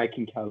or I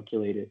can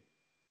calculate it,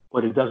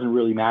 but it doesn't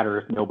really matter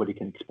if nobody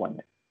can explain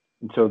it.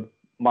 And so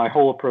my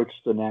whole approach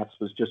to Nats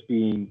was just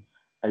being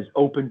as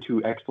open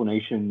to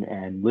explanation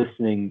and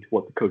listening to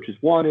what the coaches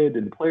wanted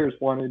and the players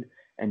wanted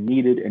and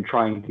needed, and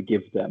trying to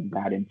give them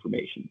that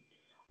information.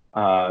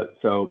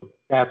 So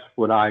that's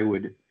what I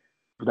was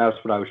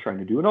trying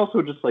to do. And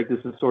also just like,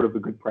 this is sort of a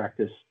good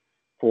practice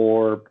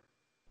for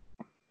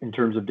in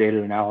terms of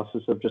data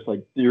analysis of just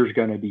like there's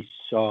going to be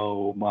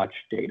so much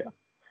data,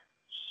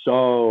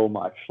 so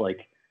much.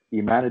 Like the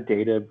amount of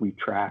data we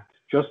tracked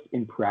just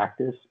in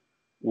practice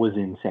was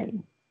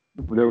insane.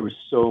 There was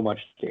so much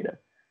data.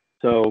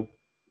 So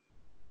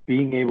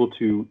being able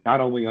to not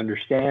only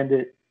understand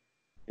it,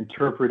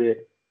 interpret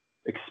it,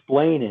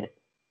 explain it,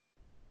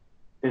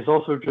 is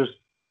also just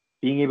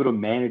being able to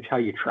manage how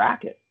you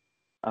track it.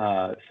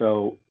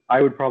 So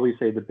I would probably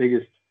say the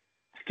biggest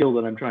skill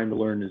that I'm trying to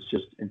learn is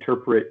just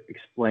interpret,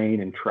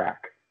 explain, and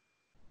track.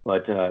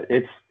 But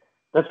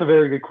that's a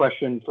very good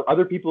question. For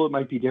other people, it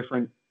might be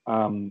different.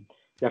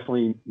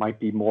 Definitely might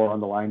be more on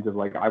the lines of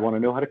like, I want to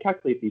know how to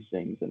calculate these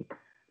things. And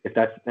if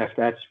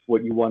that's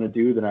what you want to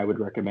do, then I would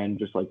recommend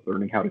just like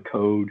learning how to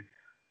code,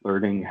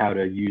 learning how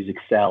to use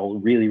Excel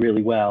really,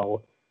 really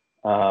well.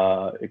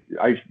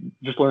 I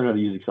just learned how to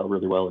use Excel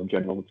really well in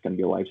general. It's going to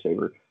be a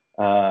lifesaver.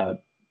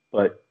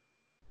 But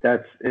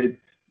it's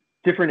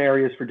different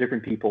areas for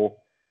different people.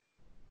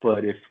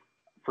 But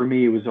for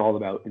me, it was all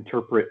about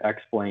interpret,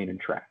 explain, and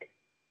track.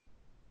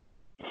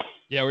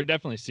 Yeah, we're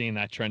definitely seeing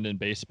that trend in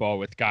baseball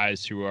with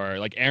guys who are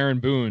like Aaron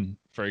Boone,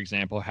 for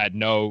example, had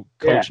no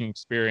coaching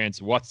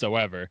experience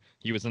whatsoever.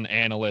 He was an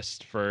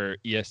analyst for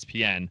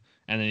ESPN,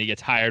 and then he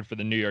gets hired for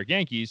the New York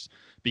Yankees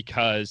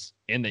because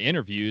in the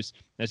interviews,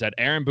 they said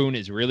Aaron Boone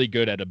is really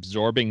good at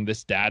absorbing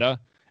this data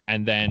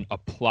and then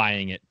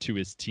applying it to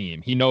his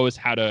team. He knows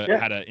how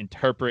to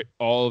interpret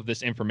all of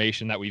this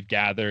information that we've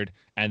gathered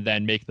and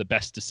then make the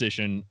best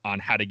decision on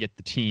how to get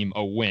the team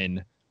a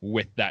win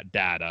with that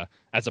data,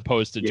 as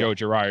opposed to Joe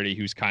Girardi,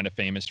 who's kind of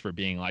famous for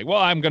being like, well,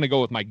 I'm going to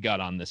go with my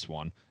gut on this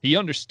one. He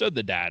understood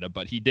the data,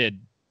 but he did,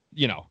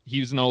 he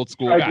was an old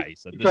school guy. He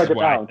said, this is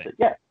what I think.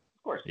 Yeah,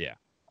 of course. Yeah.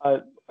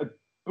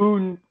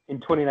 Boone in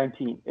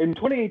 2019. In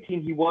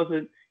 2018, he was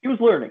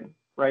learning,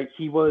 right?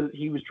 He was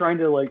trying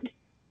to like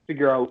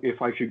figure out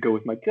if I should go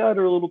with my gut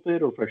or a little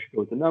bit, or if I should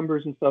go with the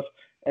numbers and stuff.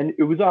 And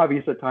it was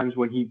obvious at times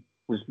when he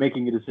was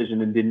making a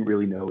decision and didn't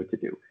really know what to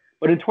do.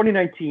 But in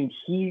 2019,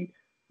 he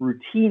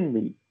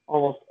routinely,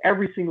 almost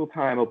every single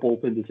time a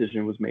bullpen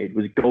decision was made,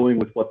 was going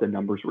with what the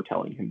numbers were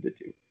telling him to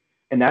do.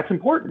 And that's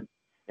important.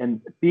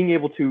 And being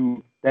able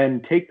to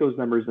then take those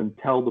numbers and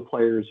tell the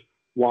players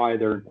why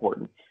they're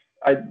important.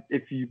 I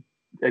keep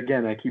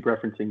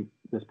referencing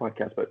this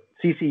podcast, but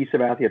CC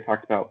Sabathia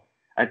talked about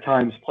at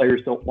times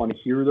players don't want to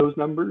hear those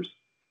numbers,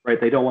 right?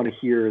 They don't want to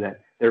hear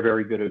that they're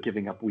very good at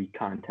giving up weak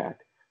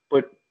contact.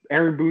 But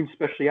Aaron Boone's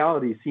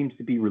speciality seems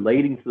to be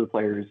relating to the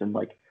players and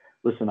like,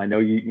 listen, I know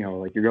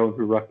like you're going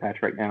through a rough patch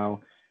right now,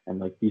 and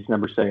like these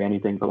numbers say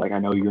anything, but like I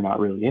know you're not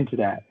really into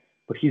that.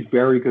 But he's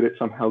very good at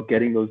somehow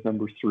getting those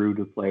numbers through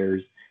to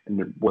players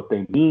and what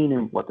they mean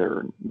and what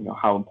they're,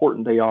 how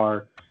important they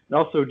are, and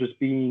also just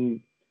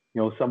being,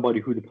 somebody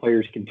who the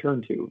players can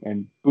turn to.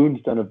 And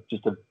Boone's done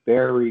just a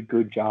very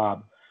good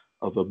job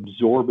of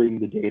absorbing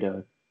the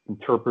data,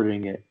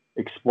 interpreting it,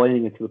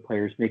 explaining it to the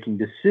players, making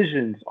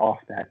decisions off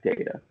that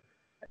data.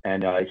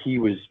 And he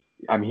was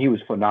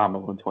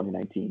phenomenal in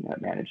 2019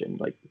 at managing.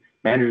 Like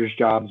managers'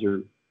 jobs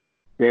are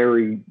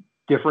very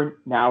different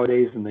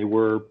nowadays than they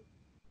were,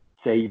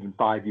 say, even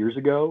 5 years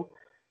ago.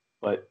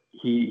 But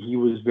he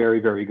was very,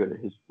 very good at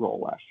his role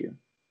last year.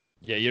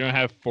 Yeah, you don't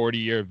have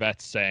 40-year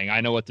vets saying,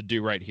 I know what to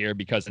do right here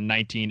because in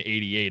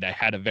 1988 I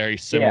had a very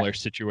similar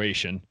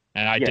situation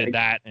and I did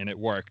that and it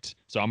worked.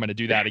 So I'm going to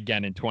do that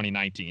again in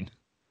 2019.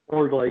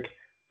 Or like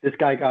this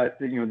guy got,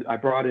 I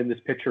brought in this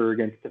pitcher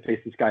to face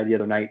this guy the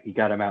other night. He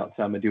got him out,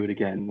 so I'm going to do it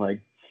again. Like,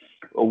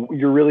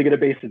 you're really going to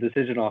base the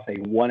decision off a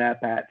one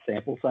at-bat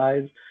sample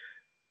size?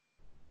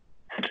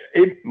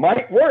 It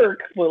might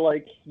work, but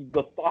like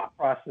the thought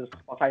process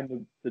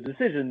behind the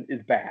decision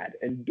is bad,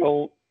 and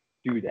don't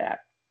do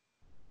that.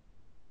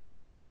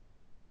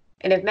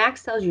 And if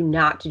Max tells you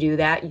not to do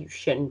that, you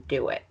shouldn't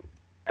do it.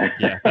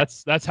 Yeah,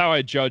 that's how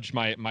I judge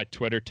my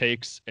Twitter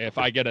takes. If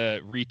I get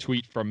a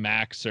retweet from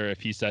Max, or if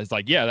he says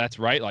like, yeah, that's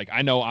right, like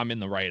I know I'm in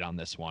the right on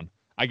this one.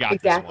 I got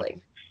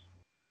exactly.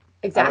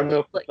 This one. I don't know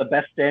if it's the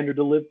best standard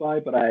to live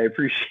by, but I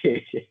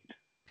appreciate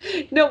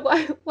it. No,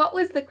 what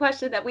was the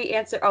question that we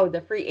answered? Oh,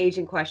 the free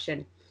agent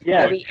question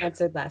that we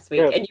answered last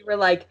week. And you were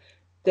like,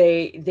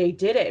 they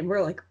did it. And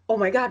we're like, oh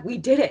my God, we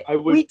did it.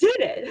 We did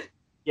it.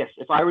 Yes,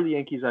 if I were the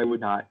Yankees, I would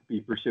not be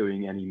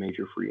pursuing any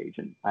major free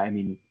agent. I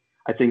mean,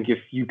 I think if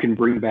you can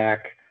bring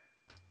back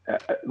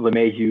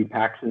LeMahieu,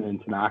 Paxton,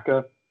 and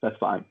Tanaka, that's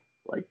fine.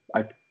 Like,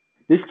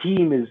 this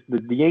team is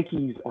the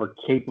Yankees are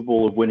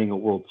capable of winning a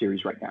World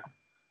Series right now.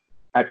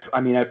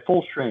 At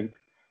full strength.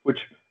 Which,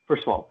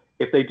 first of all,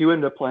 if they do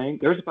end up playing,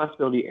 there's a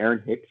possibility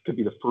Aaron Hicks could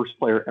be the first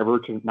player ever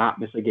to not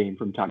miss a game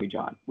from Tommy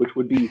John, which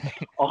would be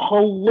a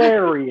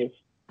hilarious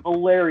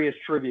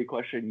trivia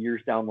question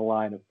years down the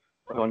line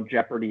on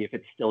Jeopardy if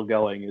it's still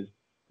going. Is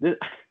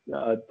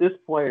this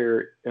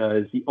player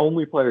is the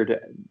only player to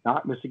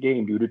not miss a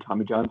game due to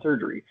Tommy John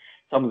surgery?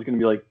 Someone's going to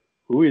be like,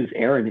 who is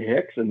Aaron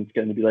Hicks? And it's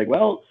going to be like,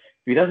 well,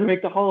 if he doesn't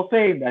make the Hall of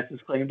Fame, that's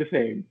his claim to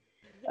fame.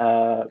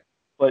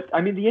 But,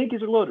 I mean, the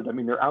Yankees are loaded. I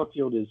mean, their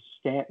outfield is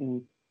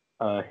Stanton,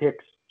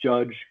 Hicks,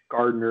 Judge,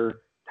 Gardner,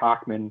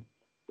 Tauchman.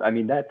 I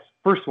mean, that's,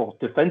 first of all,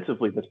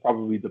 defensively, that's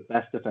probably the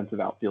best defensive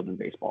outfield in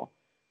baseball.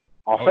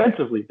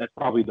 Offensively, that's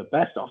probably the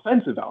best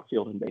offensive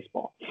outfield in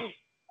baseball.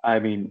 I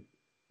mean,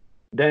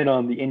 then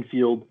on the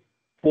infield,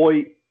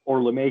 Voit or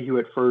LeMahieu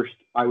at first.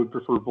 I would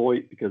prefer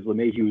Voit because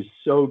LeMahieu is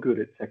so good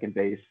at second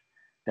base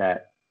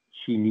that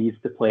he needs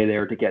to play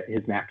there to get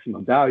his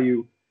maximum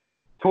value.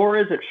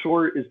 Torres at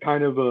short is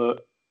kind of an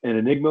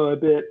enigma a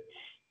bit.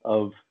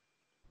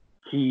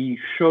 He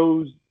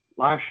shows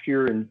last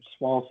year in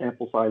small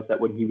sample size that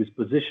when he was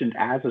positioned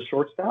as a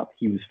shortstop,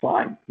 he was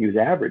fine. He was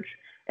average.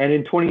 And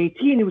in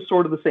 2018, it was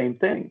sort of the same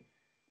thing.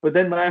 But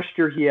then last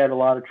year, he had a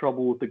lot of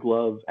trouble with the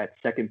glove at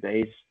second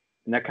base.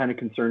 And that kind of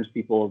concerns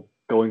people.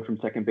 Going from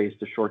second base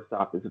to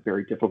shortstop is a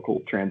very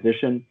difficult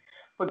transition.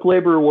 But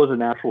Gleyber was a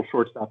natural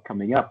shortstop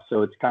coming up.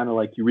 So it's kind of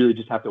like you really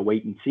just have to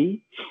wait and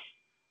see.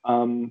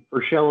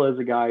 Urshela is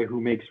a guy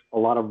who makes a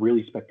lot of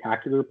really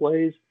spectacular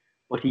plays,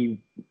 but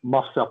he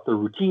muffs up the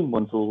routine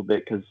ones a little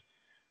bit because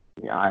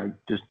I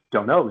just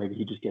don't know. Maybe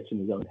he just gets in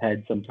his own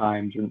head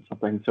sometimes or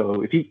something.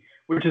 So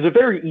which is a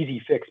very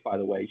easy fix, by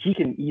the way, he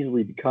can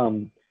easily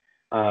become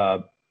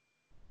an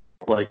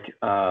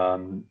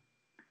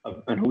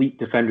elite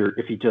defender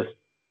if he just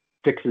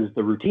fixes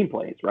the routine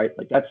plays, right?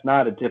 Like that's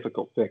not a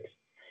difficult fix.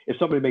 If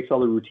somebody makes all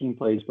the routine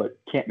plays but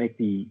can't make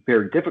the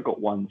very difficult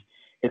ones,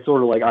 it's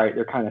sort of like, all right,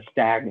 they're kind of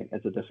stagnant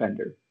as a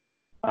defender.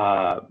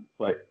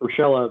 But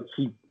Urshela,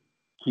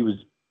 he was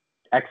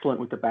excellent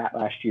with the bat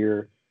last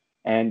year.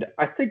 And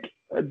I think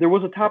there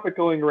was a topic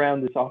going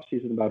around this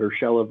offseason about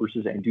Urshela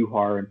versus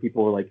Andujar, and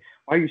people were like,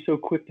 why are you so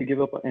quick to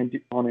give up on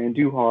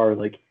Andujar?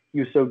 Like, he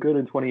was so good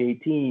in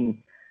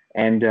 2018.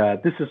 And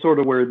this is sort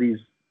of where these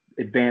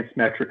advanced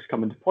metrics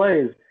come into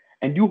play. Is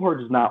Andujar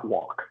does not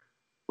walk,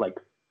 like,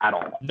 at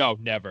all. No,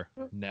 never.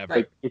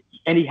 Like,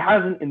 and he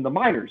hasn't in the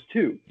minors,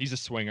 too. He's a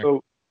swinger.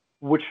 So,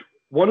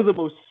 one of the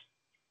most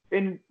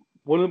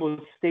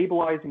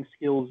stabilizing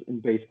skills in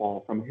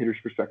baseball from a hitter's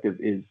perspective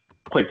is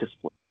plate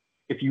discipline.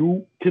 If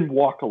you can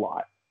walk a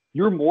lot,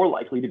 you're more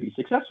likely to be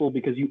successful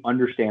because you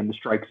understand the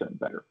strike zone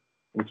better.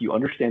 And if you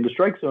understand the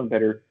strike zone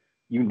better,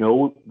 you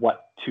know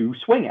what to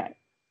swing at.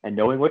 And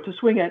knowing what to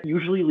swing at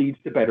usually leads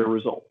to better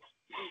results.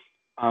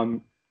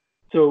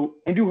 So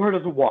Andujar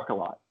doesn't walk a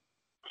lot.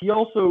 He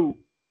also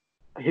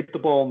hit the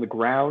ball on the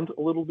ground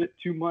a little bit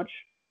too much,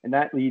 and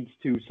that leads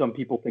to some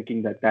people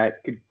thinking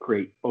that could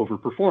create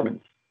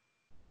overperformance.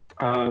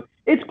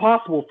 It's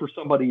possible for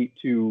somebody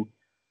to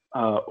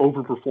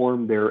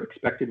overperform their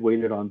expected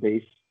weighted on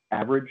base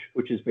average,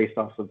 which is based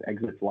off of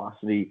exit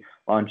velocity,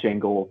 launch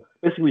angle,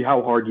 basically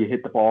how hard you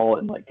hit the ball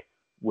and like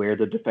where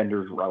the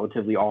defenders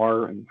relatively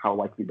are and how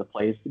likely the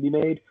play is to be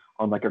made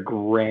on like a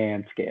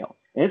grand scale.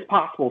 And it's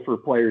possible for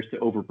players to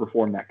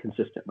overperform that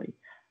consistently.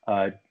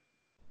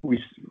 We've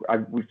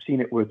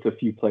seen it with a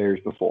few players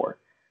before.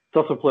 It's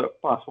also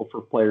possible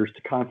for players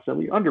to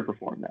constantly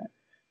underperform that.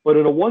 But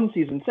in a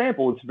one-season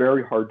sample, it's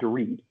very hard to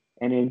read.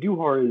 And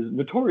Andujar is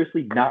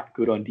notoriously not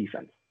good on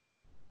defense.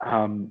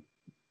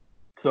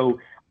 So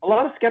a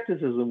lot of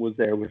skepticism was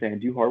there with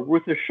Andujar.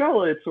 With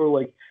Urshela, it's sort of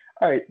like,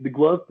 all right, the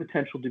glove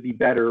potential to be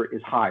better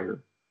is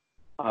higher.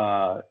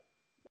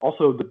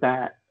 Also, the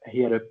bat, he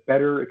had a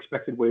better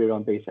expected weighted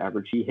on base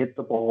average. He hit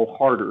the ball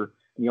harder,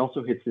 and he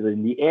also hits it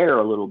in the air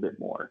a little bit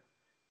more.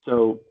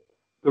 So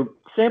the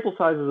sample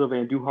sizes of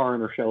Andujar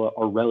and Urshela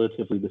are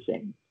relatively the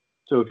same.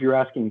 So if you're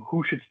asking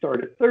who should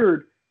start at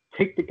third,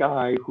 take the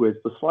guy who has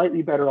the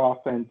slightly better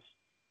offense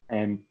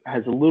and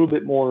has a little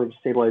bit more of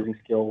stabilizing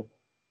skill.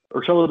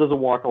 Urshela doesn't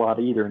walk a lot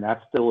either, and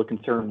that's still a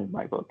concern in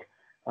my book.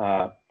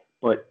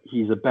 But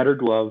he's a better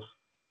glove.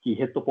 He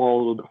hits the ball a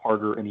little bit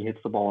harder, and he hits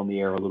the ball in the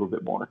air a little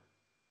bit more.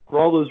 For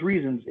all those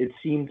reasons, it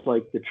seems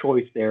like the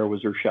choice there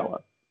was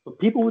Urshela. But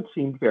people would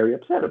seem very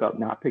upset about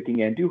not picking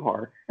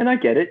Andujar, and I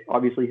get it.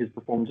 Obviously, his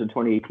performance in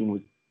 2018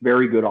 was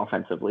very good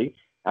offensively.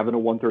 Having a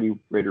 130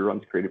 rated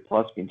runs created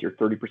plus means you're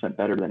 30%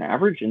 better than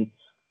average, and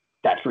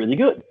that's really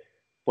good.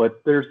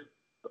 But there's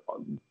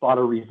a lot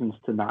of reasons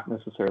to not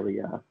necessarily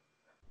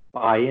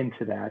buy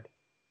into that.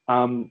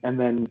 And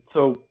then,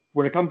 so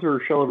when it comes to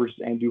Urshela versus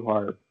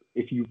Andujar,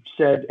 if you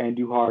said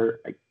Andujar,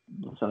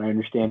 I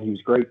understand he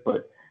was great,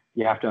 but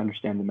you have to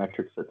understand the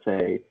metrics that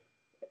say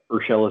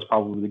Urshela is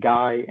probably the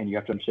guy, and you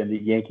have to understand the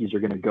Yankees are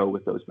going to go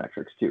with those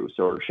metrics too.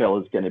 So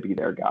Urshela is going to be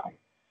their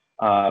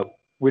guy.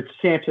 With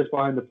Sanchez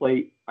behind the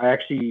plate, I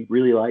actually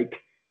really like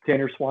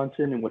Tanner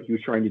Swanson and what he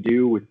was trying to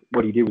do with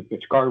what he did with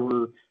Mitch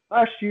Garver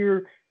last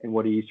year and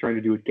what he's trying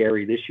to do with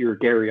Gary this year.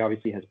 Gary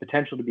obviously has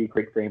potential to be a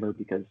great framer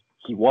because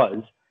he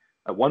was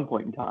at one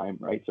point in time,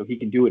 right? So he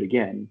can do it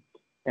again.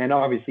 And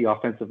obviously,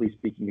 offensively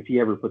speaking, if he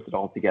ever puts it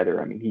all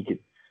together, I mean,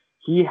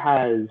 he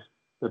has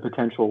the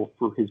potential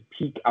for his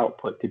peak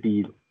output to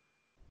be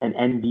an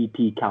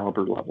MVP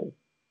caliber level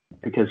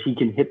because he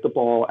can hit the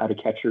ball at the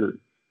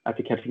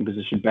catching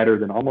position better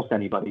than almost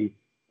anybody.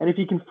 And if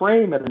he can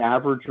frame at an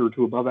average or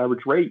to above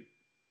average rate,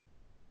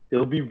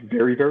 he'll be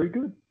very, very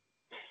good.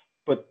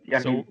 But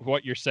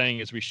what you're saying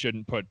is we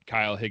shouldn't put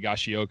Kyle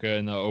Higashioka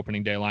in the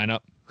opening day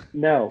lineup?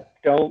 No,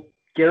 don't.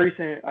 Gary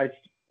saying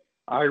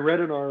I read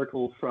an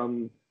article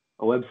from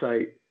a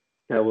website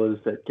that was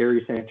that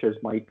Gary Sanchez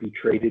might be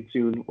traded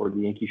soon, or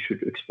the Yankees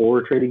should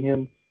explore trading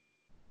him.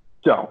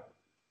 Don't.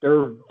 There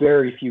are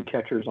very few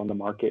catchers on the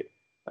market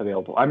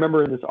available. I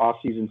remember in this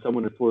offseason,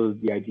 someone had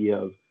floated the idea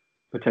of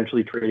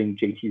potentially trading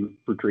JT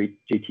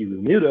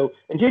Realmuto,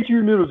 and JT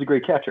Realmuto is a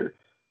great catcher,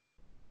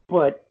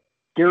 but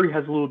Gary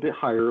has a little bit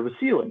higher of a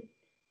ceiling.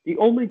 The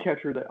only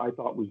catcher that I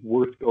thought was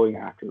worth going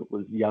after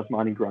was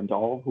Yasmani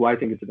Grandal, who I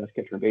think is the best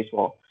catcher in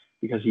baseball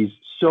because he's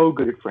so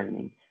good at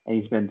framing and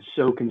he's been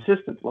so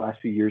consistent the last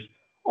few years.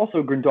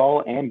 Also,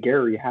 Grandal and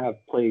Gary have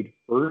played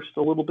first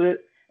a little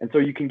bit, and so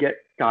you can get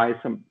guys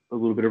a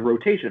little bit of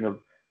rotation of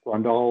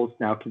Grandal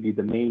now can be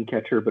the main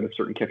catcher, but if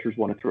certain catchers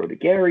want to throw to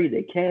Gary,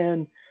 they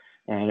can.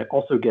 And it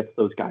also gets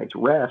those guys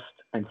rest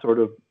and sort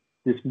of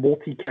this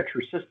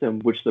multi-catcher system,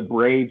 which the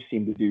Braves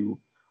seem to do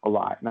a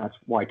lot. And that's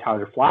why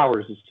Tyler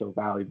Flowers is so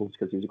valuable, is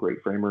because he's a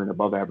great framer and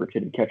above average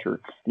hitting catcher.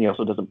 And he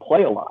also doesn't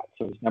play a lot,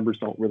 so his numbers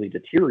don't really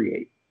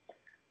deteriorate.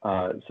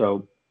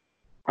 So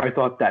I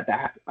thought that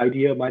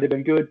idea might have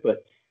been good,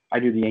 but I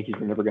knew the Yankees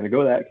were never going to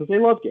go that because they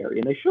love Gary,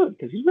 and they should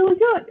because he's really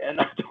good. And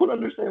I don't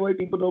understand why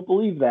people don't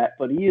believe that,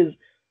 but he is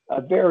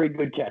a very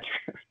good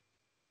catcher.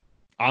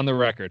 On the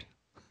record.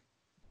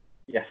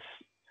 Yes.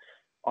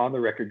 On the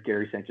record,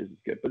 Gary Sanchez is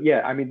good. But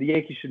yeah, I mean, the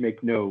Yankees should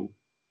make no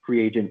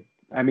free agent.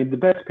 I mean, the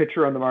best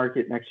pitcher on the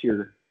market next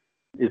year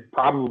is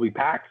probably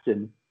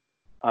Paxton.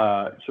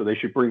 So they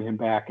should bring him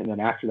back. And then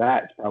after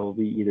that, it's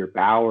probably either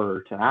Bauer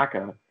or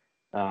Tanaka.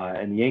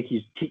 And the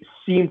Yankees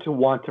seem to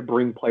want to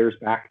bring players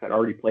back that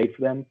already played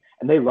for them.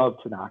 And they love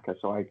Tanaka.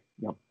 So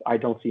I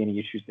don't see any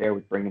issues there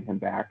with bringing him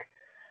back.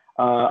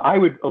 I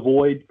would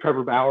avoid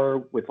Trevor Bauer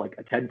with like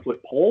a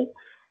 10-foot pole.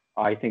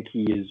 I think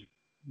he is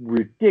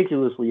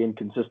ridiculously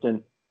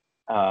inconsistent.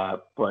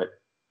 But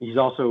he's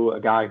also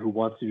a guy who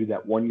wants to do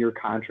that 1-year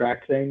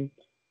contract thing,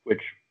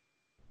 which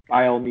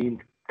by all means,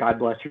 God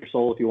bless your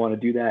soul if you want to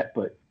do that.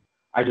 But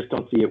I just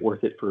don't see it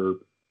worth it for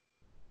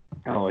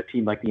a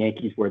team like the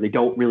Yankees where they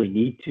don't really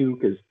need to,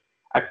 because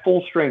at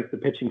full strength, the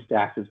pitching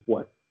staff is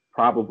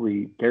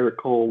probably Garrett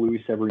Cole,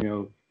 Luis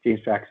Severino,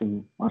 James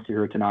Jackson,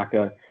 Masahiro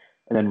Tanaka.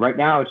 And then right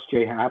now it's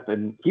J Happ,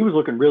 and he was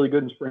looking really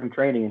good in spring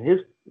training. And his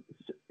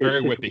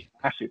very whippy.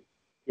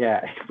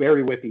 Yeah,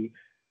 very whippy.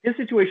 His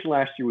situation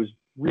last year was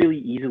really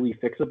easily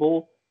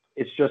fixable.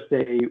 It's just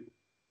they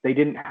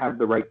didn't have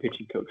the right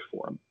pitching coach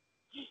for him.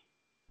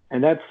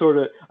 And that's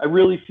I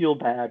really feel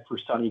bad for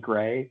Sonny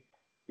Gray,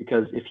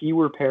 because if he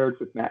were paired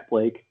with Matt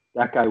Blake,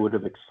 that guy would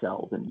have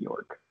excelled in New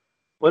York.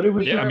 But it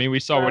was we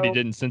saw what he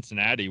did in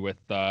Cincinnati with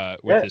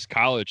his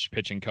college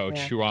pitching coach,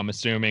 who I'm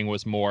assuming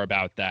was more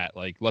about that.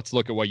 Like, let's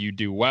look at what you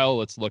do well.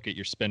 Let's look at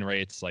your spin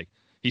rates. Like,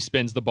 he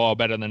spins the ball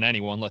better than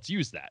anyone. Let's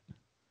use that.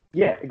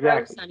 Yeah, exactly.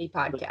 Our Sonny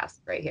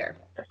podcast right here.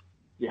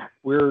 Yeah,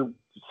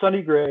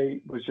 Sonny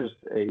Gray was just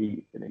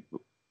an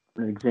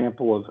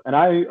example of, and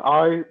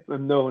I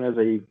am known as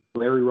a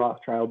Larry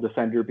Rothschild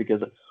defender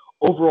because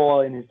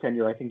overall in his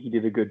tenure, I think he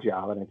did a good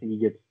job, and I think he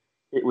gets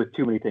hit with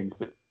too many things.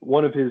 But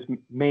one of his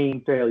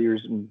main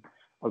failures and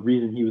a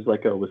reason he was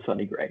let go was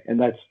Sonny Gray, and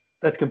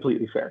that's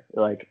completely fair.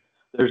 Like,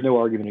 there's no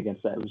argument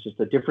against that. It was just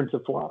a difference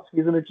of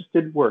philosophies, and it just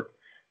didn't work.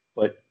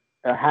 But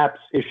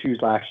Happ's issues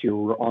last year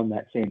were on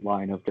that same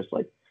line of just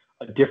like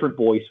a different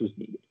voice was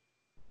needed.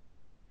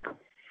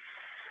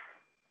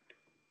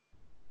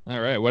 All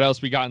right. What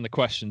else we got in the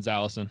questions,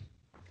 Allison?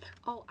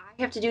 Oh,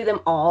 I have to do them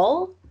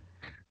all?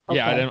 Okay.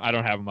 Yeah, I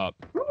don't have them up.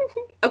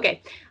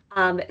 Okay.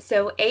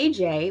 So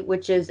AJ,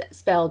 which is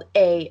spelled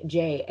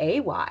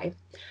AJAY,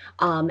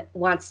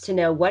 wants to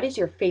know, what is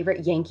your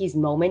favorite Yankees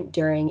moment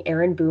during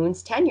Aaron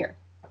Boone's tenure?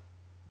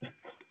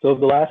 So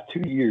the last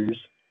 2 years,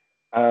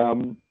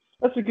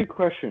 that's a good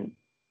question.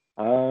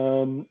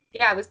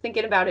 Yeah, I was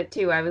thinking about it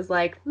too. I was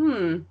like,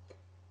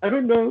 I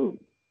don't know.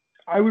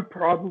 I'd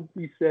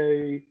probably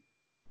say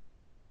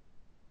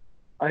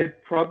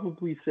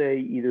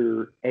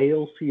either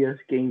ALCS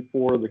Game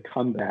 4 or the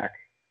comeback.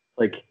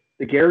 Like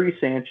the Gary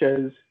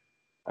Sanchez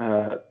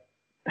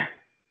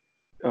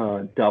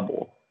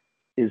double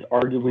is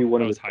arguably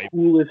one of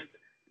the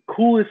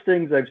coolest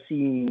things I've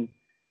seen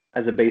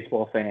as a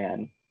baseball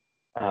fan,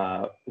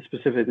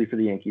 specifically for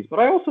the Yankees. But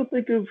I also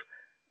think of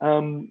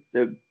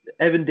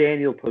Evan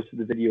Daniel posted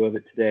the video of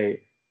it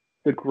today.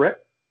 The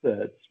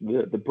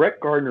Brett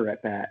Gardner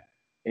at bat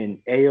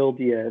in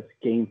ALDS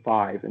Game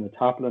 5 in the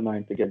top of the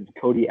ninth against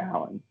Cody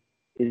Allen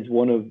is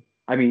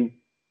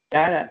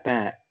that at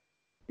bat.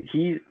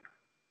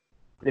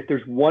 If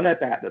there's one at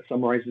bat that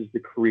summarizes the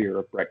career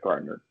of Brett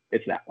Gardner,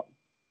 it's that one.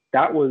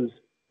 That was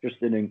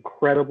just an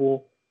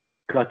incredible,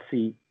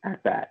 gutsy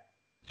at bat,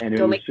 and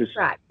Don't make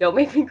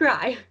me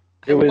cry.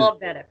 I love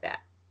that at bat.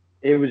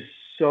 It was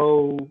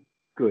so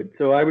good.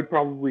 So I would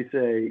probably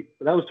say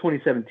that was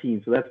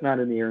 2017. So that's not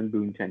in the Aaron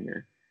Boone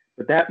tenure.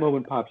 But that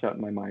moment pops out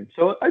in my mind.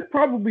 So I'd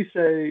probably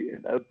say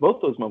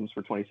both those moments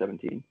were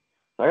 2017.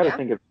 So I got to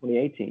think of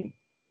 2018.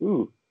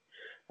 Ooh.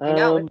 I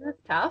know, isn't this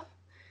tough?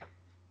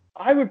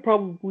 I would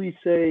probably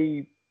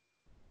say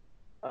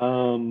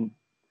I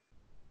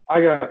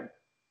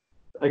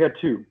got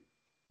two.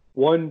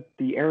 One,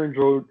 the Aaron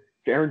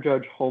Aaron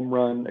Judge home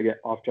run again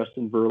off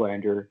Justin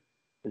Verlander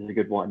is a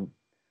good one.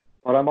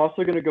 But I'm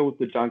also going to go with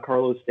the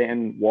Giancarlo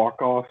Stanton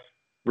walk-off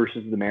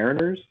versus the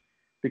Mariners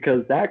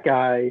because that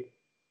guy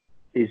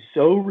is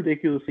so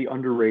ridiculously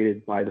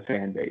underrated by the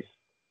fan base.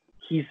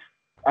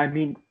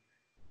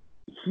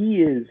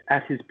 He is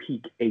at his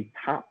peak a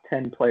top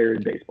 10 player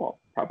in baseball,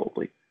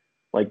 probably.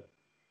 Like,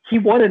 he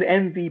won an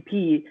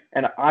MVP,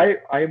 and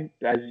I'm,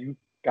 as you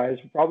guys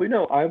probably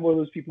know, I'm one of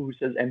those people who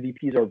says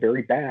MVPs are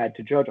very bad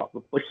to judge off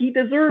of, but he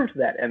deserved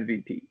that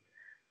MVP.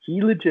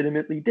 He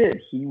legitimately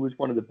did. He was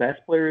one of the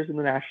best players in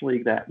the National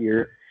League that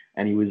year,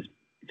 and he was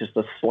just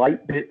a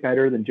slight bit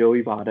better than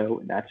Joey Votto,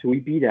 and that's who he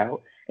beat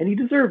out, and he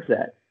deserves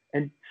that.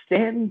 And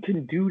Stanton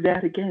can do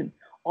that again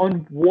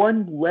on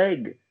one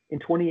leg in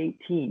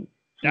 2018.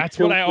 That's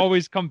what I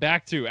always come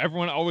back to.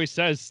 Everyone always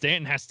says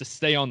Stanton has to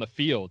stay on the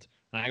field.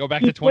 And I go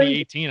back to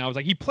 2018. I was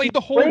like, he played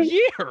the whole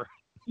year.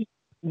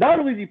 Not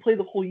only did he play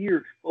the whole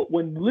year, but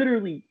when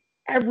literally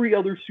every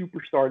other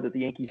superstar that the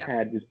Yankees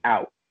had was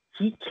out,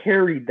 he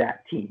carried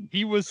that team.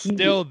 He was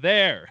still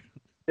there.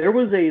 There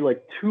was a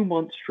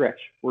 2-month stretch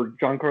where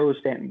Giancarlo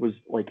Stanton was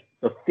like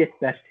the 5th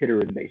best hitter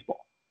in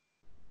baseball.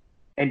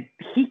 And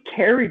he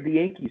carried the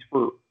Yankees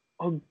for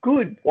a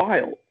good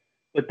while.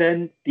 But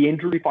then the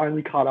injury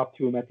finally caught up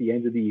to him at the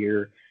end of the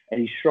year, and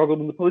he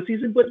struggled in the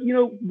postseason. But,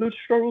 those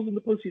struggles in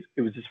the postseason,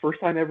 it was his first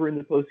time ever in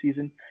the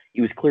postseason.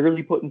 He was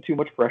clearly putting too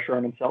much pressure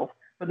on himself.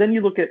 But then you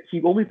look at, he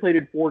only played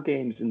in 4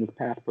 games in this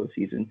past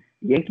postseason.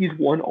 The Yankees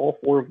won all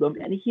 4 of them,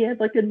 and he had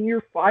a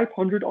near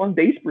 500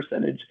 on-base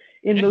percentage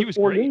in those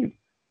 4 games.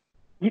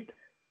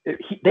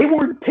 They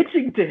weren't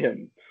pitching to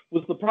him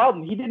was the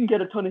problem. He didn't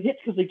get a ton of hits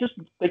because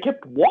they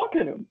kept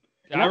walking him.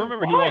 I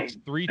remember he walked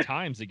 3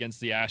 times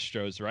against the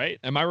Astros, right?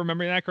 Am I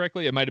remembering that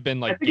correctly? It might have been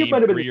game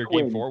 3 or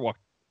game 4.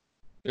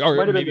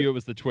 Or maybe it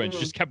was the Twins.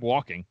 Just kept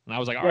walking. And I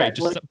was like, all right,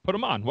 just put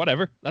him on.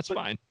 Whatever. That's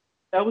fine.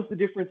 That was the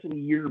difference in a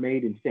year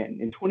made in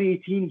Stanton. In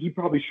 2018, he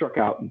probably struck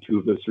out in 2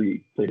 of those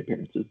 3 plate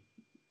appearances.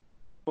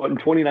 But in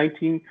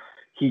 2019,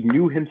 he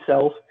knew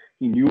himself.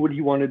 He knew what he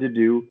wanted to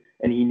do.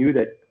 And he knew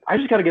that I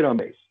just got to get on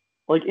base.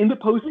 In the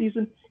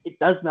postseason, it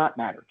does not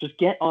matter. Just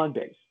get on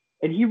base.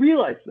 And he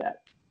realized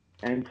that.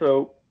 And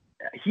so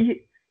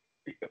he,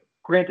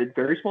 granted,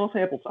 very small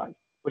sample size,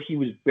 but he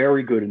was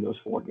very good in those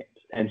 4 games.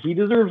 And he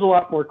deserves a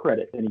lot more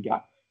credit than he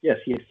got. Yes,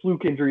 he had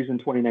fluke injuries in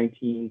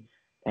 2019,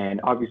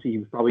 and obviously he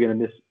was probably going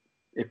to miss,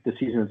 if the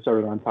season had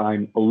started on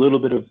time, a little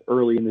bit of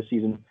early in the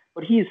season,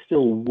 but he is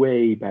still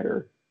way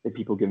better than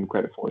people give him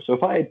credit for. So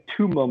if I had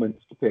 2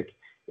 moments to pick,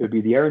 it would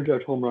be the Aaron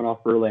Judge home run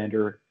off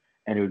Verlander,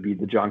 and it would be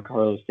the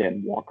Giancarlo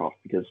Stanton walk-off,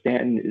 because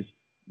Stanton is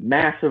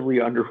massively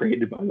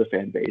underrated by the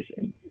fan base.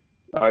 And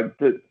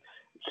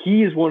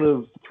he is one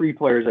of 3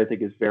 players I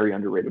think is very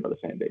underrated by the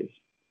fan base.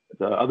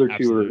 The other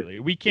Absolutely. 2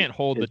 are... We can't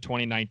hold the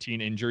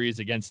 2019 injuries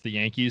against the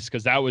Yankees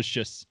because that was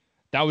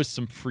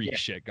some freak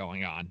shit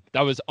going on.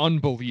 That was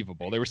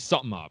unbelievable. There was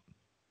something up.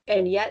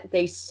 And yet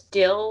they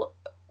still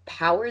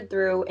powered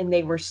through, and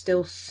they were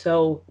still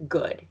so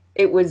good.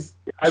 It was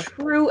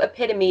true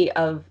epitome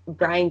of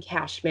Brian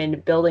Cashman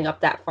building up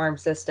that farm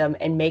system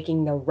and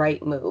making the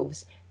right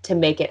moves to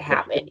make it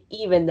happen,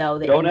 even though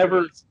the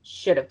injuries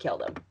should have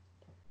killed him.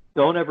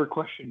 Don't ever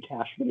question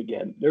Cashman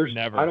again. There's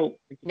never. I don't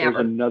think there's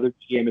another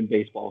GM in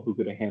baseball who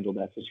could have handled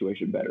that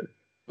situation better.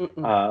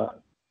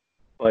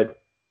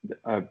 But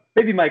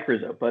maybe Mike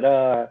Rizzo. But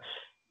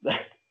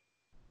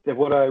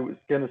what I was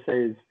gonna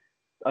say is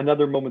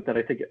another moment that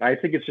I think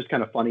it's just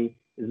kind of funny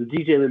is the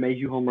DJ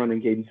LeMahieu home run in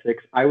Game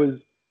 6. I was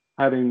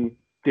having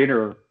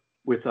dinner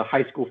with a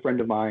high school friend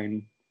of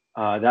mine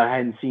that I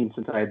hadn't seen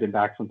since I had been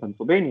back from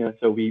Pennsylvania.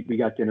 So we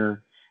got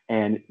dinner,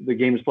 and the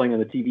game was playing on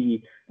the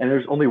TV, and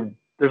there's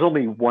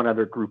only one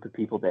other group of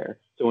people there.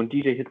 So when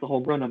DJ hits the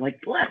home run, I'm like,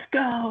 let's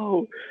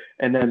go.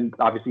 And then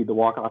obviously the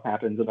walk-off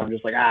happens, and I'm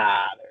just like,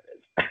 there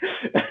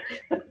it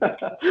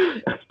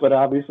is. But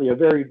obviously a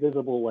very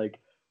visible,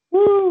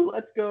 woo,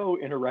 let's go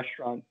in a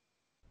restaurant.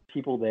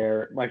 People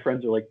there. My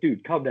friends are like,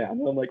 dude, calm down.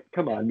 And I'm like,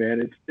 come on,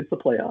 man. It's the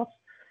playoffs.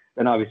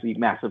 And obviously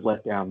massive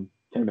letdown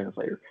 10 minutes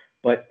later.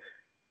 But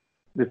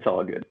it's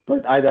all good.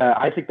 But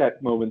I think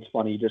that moment's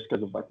funny just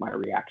because of my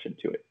reaction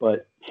to it.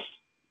 But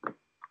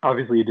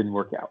obviously it didn't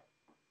work out.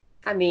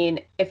 I mean,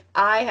 if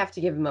I have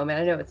to give a moment,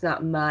 I know it's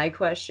not my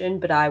question,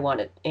 but I want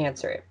to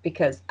answer it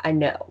because I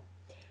know.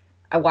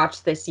 I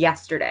watched this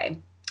yesterday,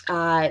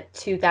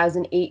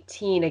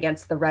 2018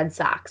 against the Red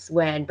Sox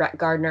when Brett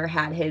Gardner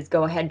had his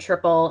go-ahead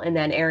triple, and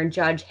then Aaron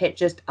Judge hit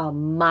just a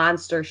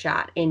monster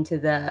shot into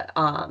the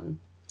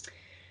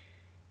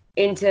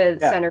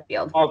center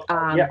field. Off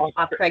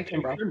Craig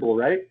Kimbrell. Kimbrell,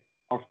 right?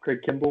 Off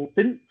Craig Kimbrell.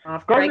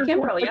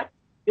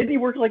 Didn't he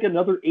work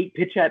another 8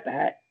 pitch at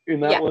bat in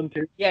that one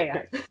too?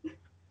 Yeah.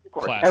 Of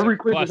course. Every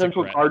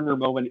quintessential Gardner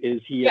moment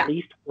is he at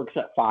least works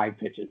at 5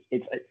 pitches.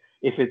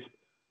 If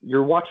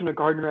you're watching a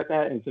Gardner at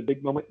bat and it's a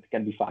big moment, it's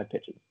going to be 5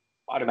 pitches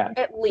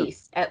automatically. At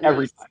least.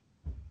 Every time.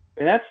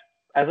 And that's,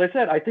 as I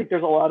said, I think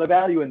there's a lot of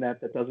value in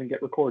that doesn't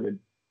get recorded.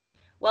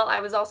 Well,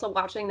 I was also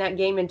watching that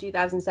game in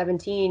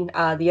 2017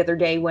 the other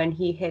day when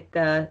he hit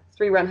the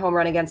 3-run home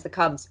run against the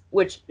Cubs,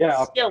 which is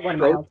still one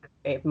of my all-time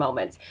favorite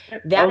moments.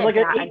 That was like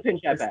an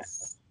 8-pitch at bat.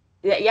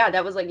 Yeah,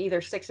 that was like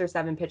either 6 or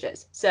 7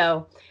 pitches.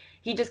 So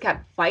he just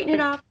kept fighting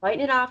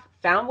it off,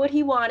 found what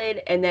he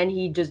wanted, and then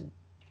he just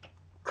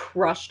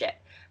crushed it.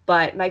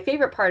 But my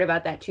favorite part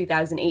about that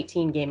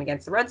 2018 game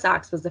against the Red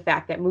Sox was the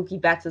fact that Mookie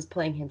Betts was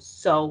playing him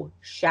so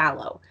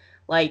shallow.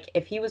 Like,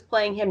 if he was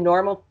playing him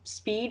normal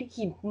speed,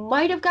 he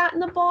might have gotten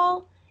the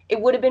ball.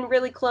 It would have been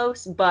really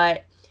close,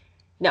 but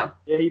no.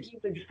 Yeah, he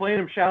was playing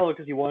him shallow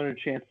because he wanted a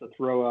chance to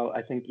throw out,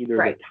 I think, either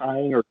the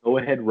tying or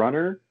go-ahead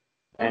runner.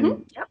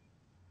 And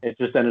it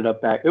just ended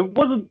up back. It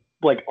wasn't,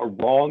 like, a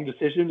wrong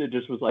decision. It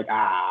just was like,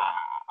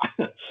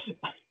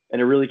 and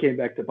it really came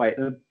back to bite.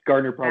 And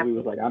Gardner probably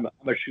was like, I'm going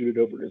to shoot it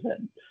over his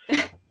head.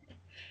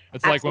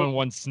 It's like when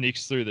one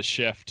sneaks through the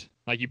shift.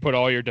 Like, you put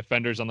all your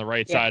defenders on the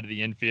right side of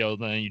the infield,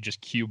 and then you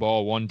just cue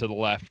ball one to the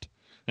left.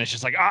 And it's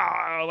just like,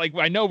 like,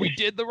 I know we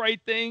did the right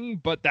thing,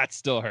 but that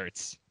still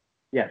hurts.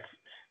 Yes.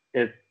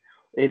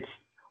 It's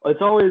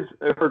always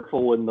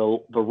hurtful when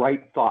the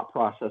right thought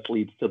process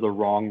leads to the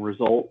wrong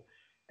result.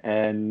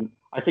 And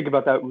I think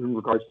about that in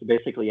regards to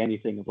basically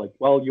anything of like,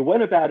 well, you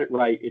went about it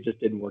right, it just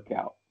didn't work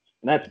out.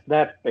 And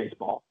that's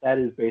baseball. That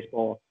is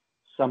baseball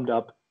summed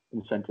up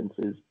in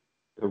sentences.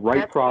 The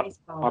right thought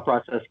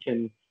process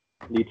can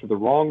lead to the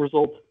wrong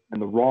result,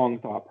 and the wrong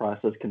thought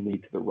process can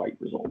lead to the right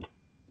result.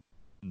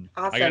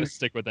 Awesome. I got to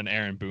stick with an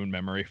Aaron Boone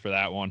memory for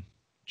that one.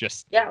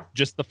 Just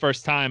the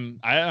first time.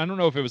 I don't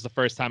know if it was the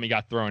first time he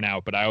got thrown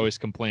out, but I always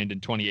complained in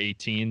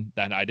 2018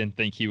 that I didn't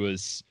think he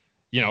was,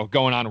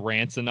 going on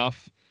rants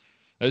enough.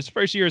 His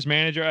first year as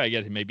manager, I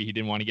get maybe he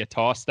didn't want to get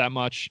tossed that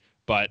much,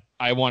 but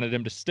I wanted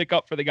him to stick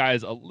up for the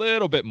guys a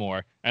little bit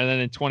more. And then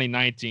in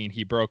 2019,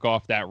 he broke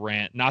off that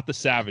rant, not the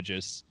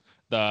Savages,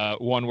 the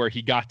one where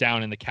he got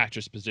down in the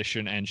catcher's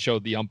position and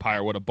showed the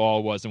umpire what a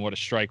ball was and what a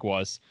strike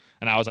was.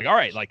 And I was like, all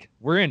right, like,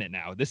 we're in it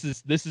now. This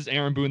is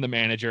Aaron Boone, the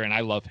manager, and I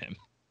love him.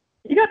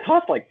 He got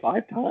tossed like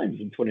 5 times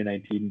in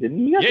 2019, didn't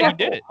he? He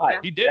did it.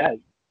 He did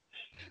it.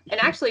 And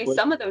actually, a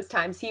lot of those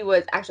times he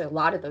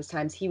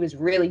was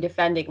really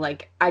defending.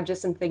 Like, I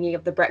just am thinking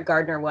of the Brett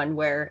Gardner one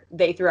where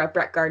they threw out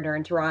Brett Gardner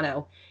in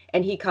Toronto,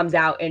 and he comes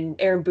out and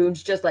Aaron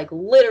Boone's just like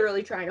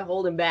literally trying to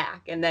hold him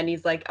back. And then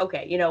he's like,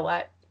 okay, you know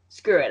what?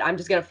 Screw it. I'm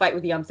just going to fight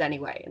with the umps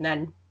anyway. And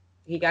then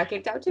he got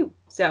kicked out too.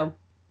 So,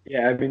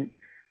 yeah, I mean,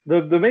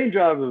 the main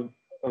job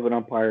of an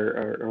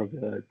umpire or of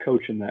a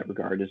coach in that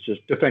regard is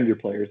just defend your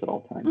players at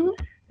all times.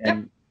 Mm-hmm.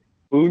 And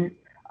Boone,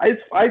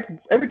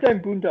 every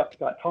time Boone got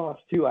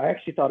tossed too, I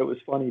actually thought it was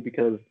funny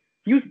because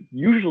he was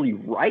usually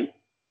right.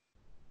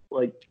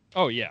 Like,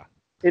 oh yeah,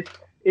 it's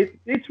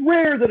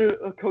rare that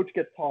a coach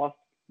gets tossed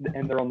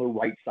and they're on the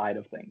right side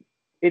of things.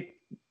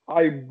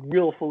 I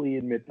willfully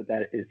admit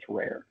that is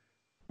rare,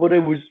 but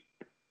it was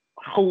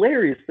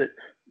hilarious that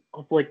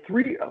of like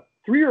three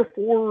or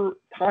 4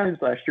 times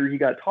last year he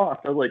got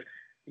tossed. I was like,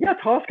 he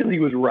got tossed because he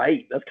was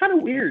right. That's kind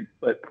of weird,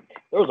 but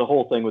there was a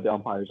whole thing with the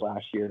umpires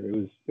last year.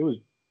 It was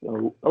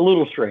a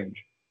little strange.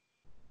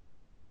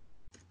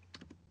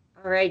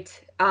 All right.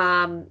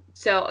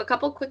 So a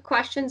couple quick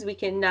questions we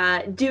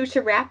can do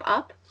to wrap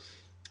up.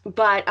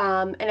 But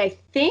and I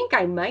think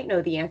I might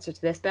know the answer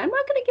to this, but I'm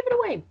not going to give it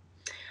away.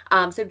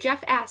 So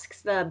Jeff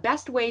asks the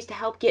best ways to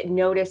help get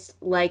noticed,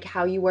 like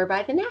how you were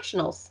by the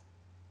Nationals.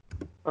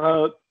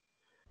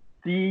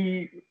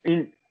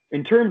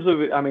 In terms of,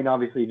 I mean,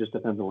 obviously it just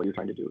depends on what you're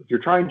trying to do. If you're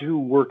trying to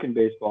work in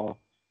baseball,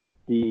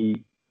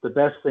 the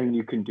best thing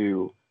you can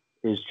do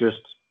is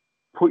just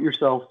put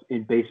yourself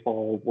in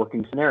baseball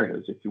working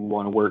scenarios. If you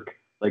want to work,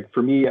 like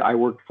for me, I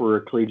worked for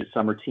a collegiate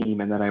summer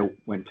team, and then I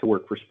went to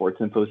work for Sports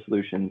Info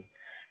Solutions,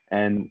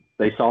 and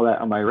they saw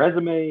that on my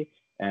resume,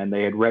 and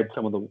they had read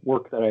some of the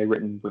work that I had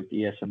written with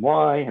the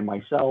SMY and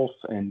myself,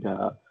 and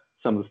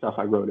some of the stuff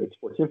I wrote at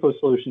Sports Info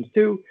Solutions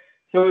too.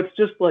 So it's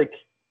just like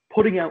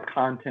putting out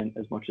content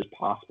as much as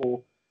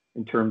possible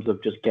in terms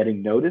of just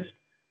getting noticed.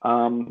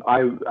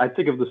 I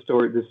think of the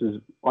story, this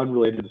is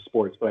unrelated to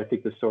sports, but I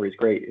think the story is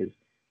great, is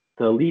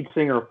the lead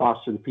singer of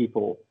Foster the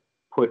People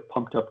put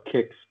Pumped Up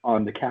Kicks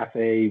on the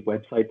cafe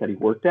website that he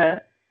worked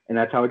at, and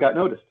that's how it got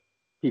noticed.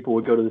 People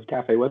would go to this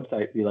cafe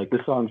website, be like,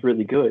 this song's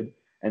really good,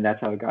 and that's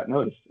how it got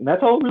noticed. And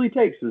that's all it really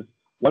takes is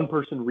one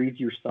person reads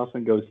your stuff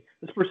and goes,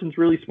 this person's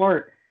really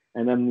smart,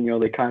 and then,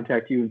 they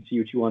contact you and see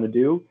what you want to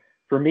do.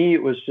 For me,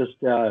 it was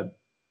just,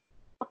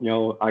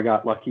 I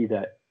got lucky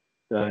that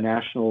the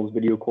Nationals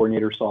video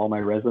coordinator saw my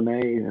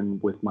resume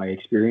and with my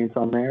experience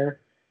on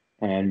there.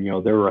 And,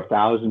 there were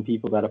 1,000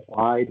 people that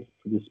applied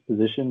for this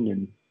position,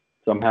 and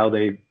somehow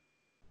they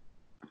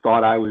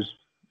thought I was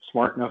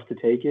smart enough to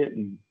take it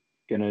and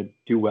going to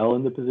do well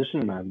in the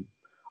position. And I'm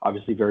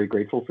obviously very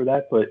grateful for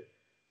that. But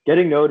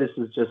getting noticed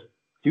is just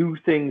do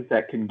things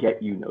that can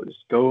get you noticed.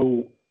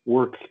 Go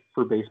work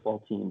for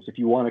baseball teams. If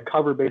you want to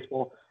cover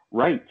baseball,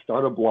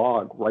 start a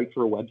blog, write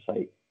for a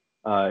website.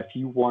 If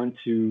you want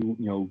to,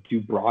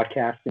 do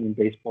broadcasting in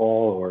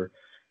baseball or,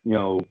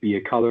 be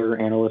a color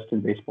analyst in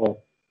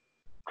baseball,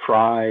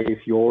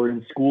 if you're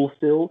in school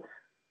still,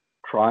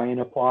 try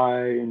and apply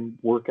and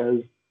work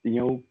as,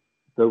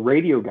 the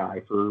radio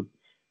guy for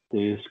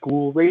the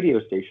school radio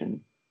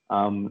station.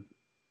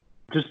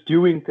 Just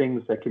doing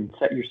things that can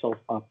set yourself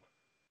up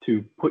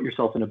to put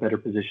yourself in a better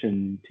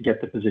position to get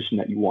the position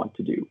that you want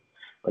to do.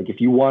 Like if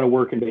you want to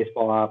work in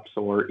baseball ops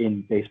or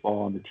in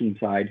baseball on the team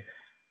side,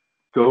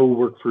 go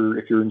work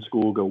if you're in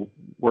school, go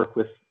work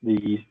with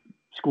the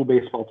school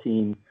baseball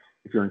team.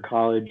 If you're in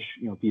college,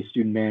 be a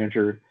student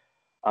manager.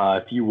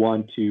 If you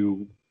want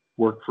to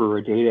work for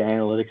a data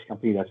analytics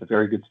company, that's a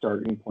very good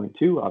starting point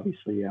too.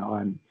 Obviously,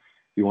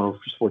 if you want to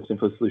work for Sports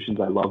Info Solutions,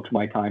 I loved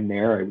my time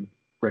there. I would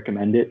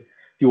recommend it.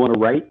 If you want to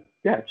write,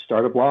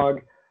 start a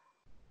blog,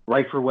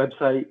 write for a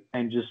website,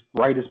 and just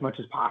write as much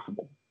as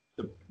possible.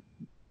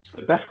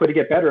 The best way to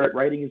get better at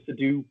writing is to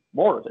do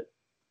more of it.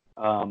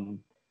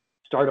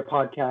 Start a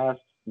podcast,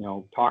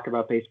 talk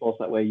about baseball.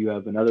 So that way you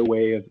have another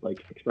way of like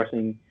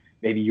expressing.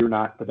 Maybe you're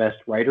not the best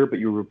writer, but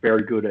you're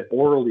very good at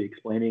orally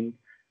explaining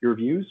your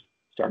views.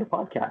 Start a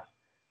podcast.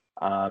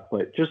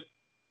 But just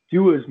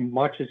do as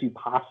much as you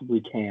possibly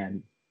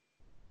can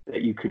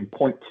that you can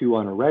point to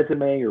on a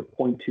resume or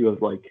point to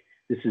of like,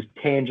 this is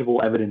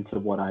tangible evidence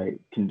of what I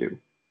can do.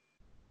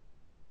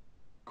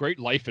 Great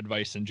life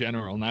advice in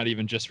general, not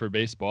even just for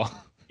baseball.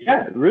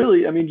 Yeah,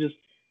 really. I mean, just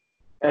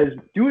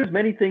do as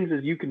many things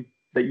as you can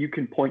that you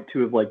can point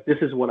to of like, this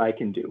is what I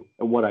can do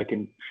and what I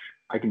can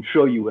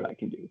show you what I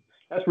can do.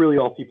 That's really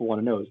all people want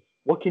to know is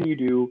what can you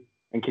do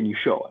and can you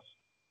show us?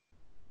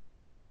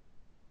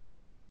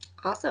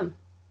 Awesome.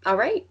 All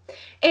right.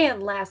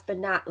 And last but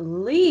not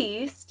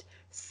least,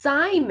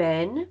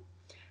 Simon,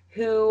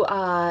 who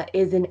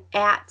is an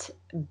at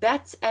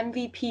Bets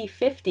MVP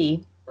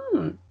 50.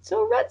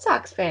 So a Red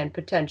Sox fan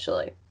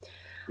potentially.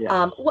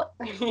 Yeah.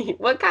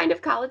 What kind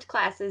of college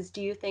classes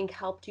do you think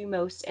helped you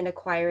most in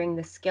acquiring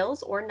the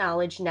skills or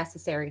knowledge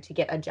necessary to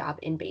get a job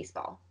in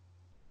baseball?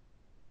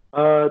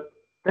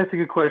 That's a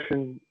good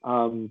question.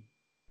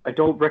 I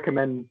don't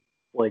recommend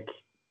like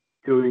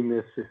doing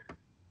this if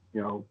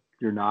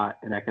you're not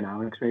an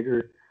economics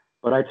major,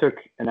 but I took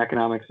an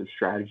economics of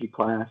strategy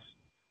class,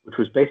 which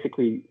was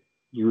basically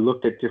you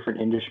looked at different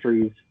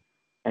industries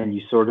and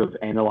you sort of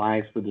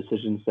analyzed the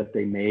decisions that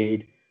they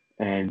made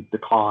and the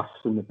costs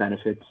and the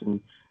benefits and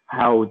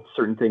how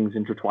certain things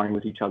intertwine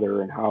with each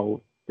other and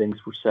how things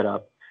were set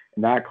up.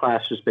 And that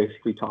class just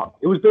basically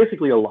it was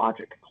basically a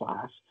logic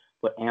class,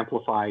 but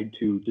amplified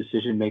to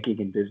decision-making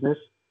in business.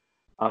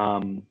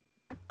 And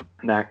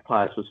that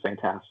class was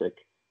fantastic.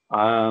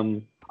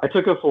 I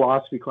took a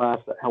philosophy class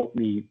that helped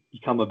me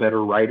become a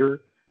better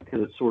writer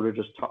because it sort of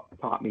just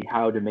taught me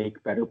how to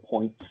make better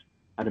points,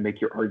 how to make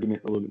your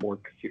argument a little bit more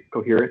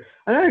coherent.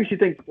 And I actually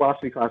think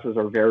philosophy classes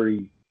are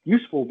very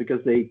useful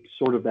because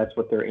that's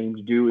what they're aimed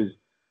to do is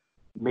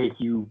make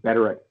you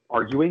better at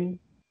arguing,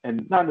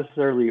 and not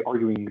necessarily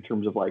arguing in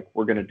terms of like,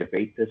 we're going to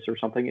debate this or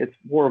something. It's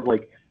more of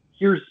like,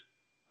 here's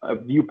a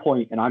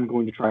viewpoint and I'm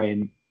going to try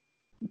and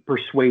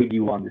persuade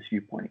you on this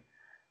viewpoint.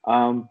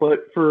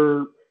 But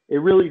it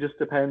really just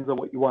depends on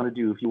what you want to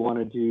do. If you want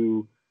to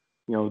do,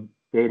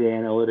 data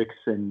analytics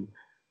and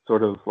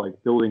sort of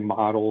like building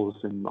models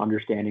and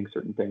understanding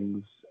certain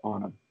things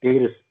on a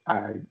data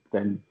side,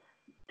 then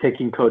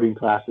taking coding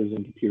classes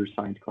and computer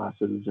science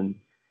classes and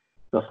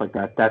stuff like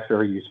that, that's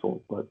very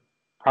useful. But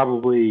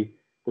probably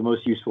the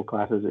most useful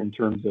classes in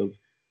terms of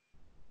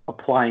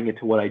applying it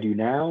to what I do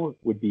now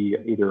would be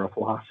either a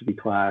philosophy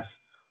class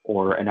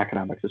or an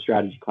economics or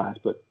strategy class.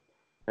 But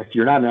if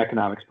you're not an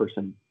economics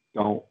person,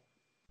 don't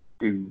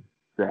do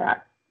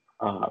that.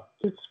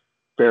 It's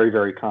very,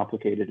 very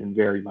complicated and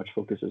very much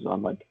focuses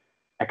on like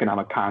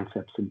economic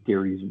concepts and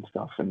theories and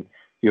stuff. And if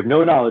you have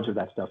no knowledge of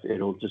that stuff,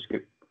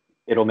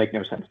 it'll make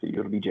no sense to you.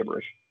 It'll be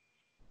gibberish.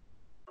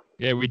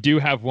 Yeah, we do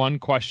have one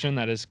question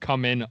that has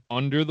come in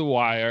under the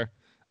wire.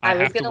 I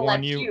was going to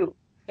let you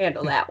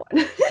handle that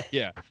one.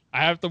 Yeah,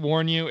 I have to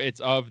warn you, it's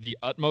of the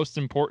utmost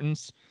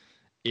importance.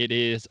 It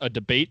is a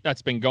debate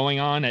that's been going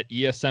on at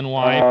ESNY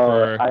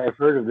I have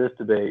heard of this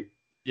debate.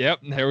 Yep,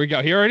 there we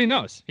go. He already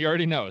knows.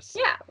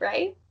 Yeah,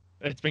 right?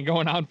 It's been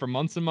going on for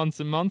months and months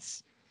and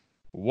months.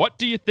 What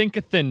do you think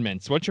of Thin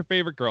Mints? What's your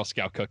favorite Girl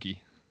Scout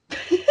cookie?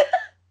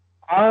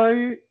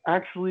 I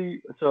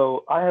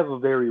have a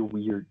very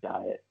weird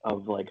diet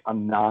of like,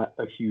 I'm not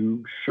a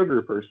huge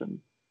sugar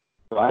person.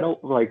 So I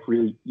don't like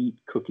really eat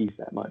cookies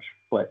that much,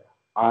 but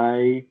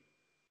I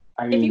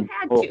mean, if you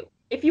had to,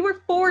 if you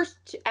were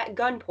forced at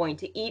gunpoint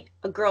to eat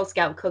a Girl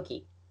Scout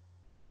cookie,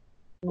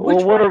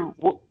 what are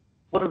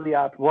the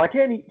options? Well, I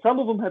can't eat. Some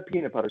of them have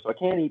peanut butter, so I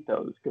can't eat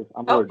those because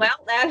I'm allergic.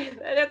 Oh well,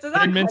 that's a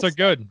Thin Mints are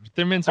good.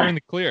 Thin Mints are in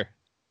the clear.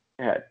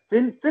 Yeah,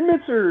 Thin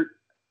Mints are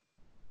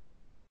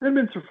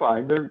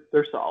fine.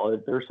 They're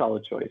solid. They're a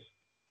solid choice.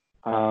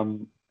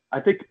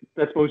 I think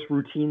that's most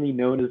routinely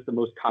known as the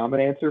most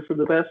common answer for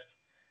the best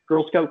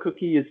Girl Scout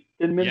cookie is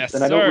Thin Mints, yes,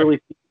 and I don't really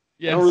see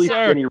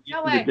any reason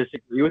No to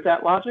disagree with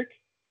that logic.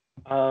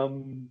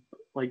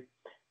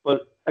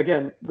 But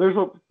again,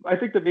 I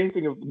think the main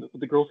thing of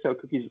the Girl Scout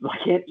cookies is I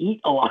can't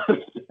eat a lot of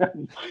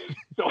them,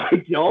 so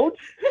I don't.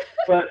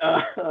 But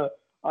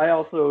I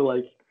also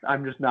like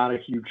I'm just not a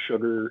huge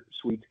sugar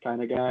sweets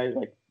kind of guy.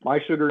 Like my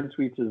sugar and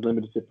sweets is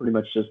limited to pretty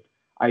much just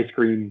ice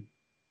cream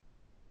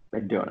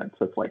and donuts.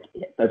 That's like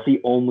it. That's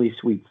the only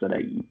sweets that I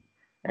eat,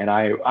 and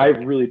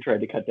I've really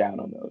tried to cut down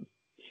on those.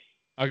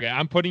 Okay,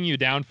 I'm putting you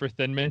down for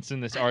Thin Mints in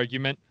this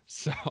argument,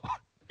 so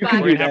You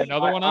can we're do gonna have that.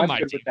 another one on I'm my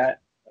good team. with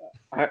that.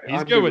 He's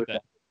I'm good with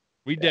it.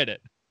 We did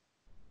it.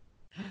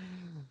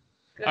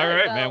 Good, All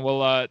right, man.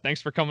 Well,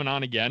 thanks for coming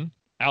on again.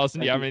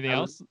 Allison, do you have anything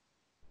else?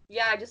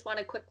 Yeah, I just want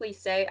to quickly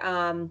say,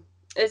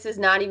 this is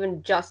not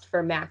even just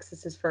for Max.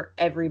 This is for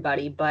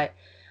everybody. But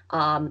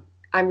I'm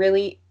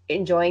really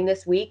enjoying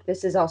this week.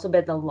 This has also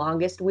been the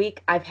longest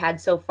week I've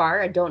had so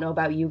far. I don't know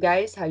about you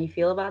guys, how you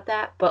feel about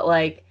that. But,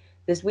 like,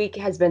 this week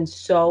has been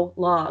so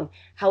long.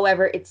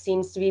 However, it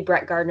seems to be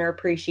Brett Gardner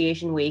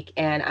Appreciation Week,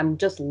 and I'm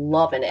just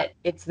loving it.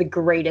 It's the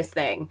greatest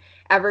thing.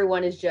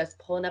 Everyone is just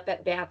pulling up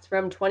at bats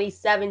from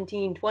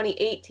 2017,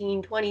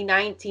 2018,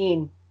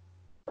 2019.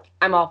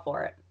 I'm all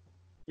for it.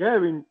 Yeah, I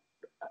mean,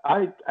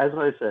 as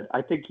I said,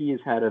 I think he has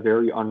had a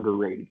very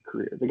underrated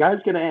career. The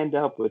guy's going to end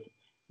up with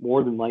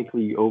more than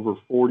likely over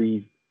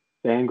 40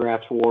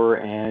 Fangraphs WAR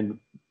and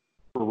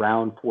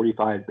around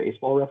 45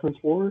 Baseball Reference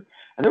WAR.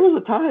 And there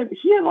was a time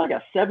he had like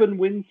a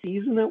 7-win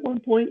season at one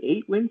point,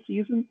 8-win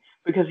season,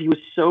 because he was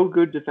so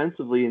good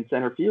defensively in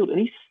center field, and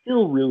he's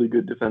still really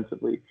good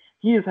defensively.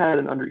 He has had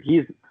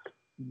he's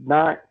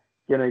not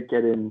going to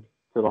get into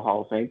the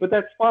Hall of Fame, but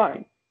that's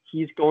fine.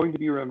 He's going to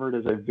be remembered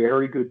as a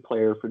very good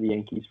player for the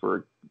Yankees for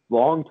a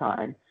long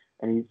time,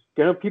 and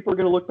people are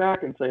gonna look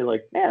back and say,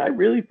 like, man, I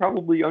really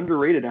probably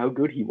underrated how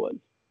good he was.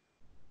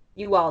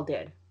 You all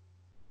did.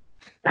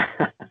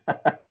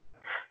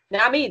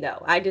 Not me,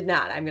 though. I did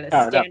not. I'm gonna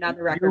stand on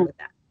the record with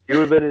that. You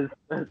have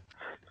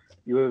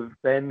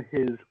been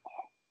his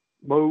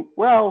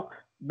well,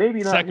 maybe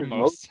not second his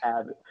most.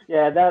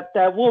 Yeah,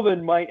 that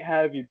woman might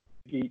have you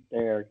beat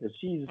there because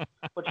she's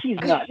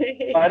not.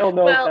 I don't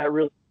know if that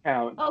really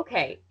counts.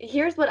 Okay,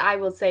 here's what I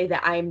will say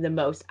that I am the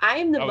most. I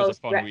am the That most. was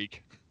a fun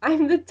week.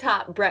 I'm the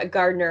top Brett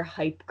Gardner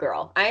hype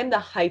girl. I am the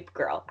hype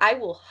girl. I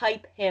will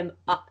hype him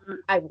up.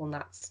 I will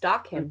not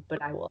stalk him,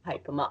 but I will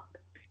hype him up.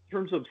 In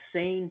terms of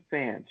sane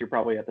fans, you're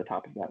probably at the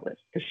top of that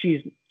list because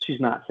she's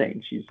not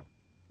sane. She's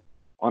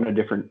on a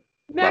different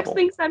Max level.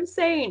 thinks I'm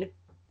sane.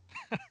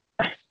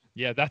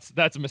 Yeah, that's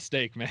a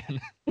mistake,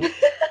 man.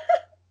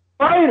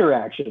 My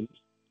interactions,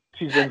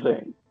 she's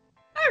insane.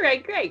 All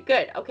right, great,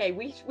 good. Okay,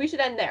 we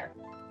should end there.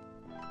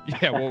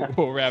 Yeah,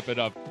 we'll wrap it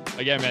up.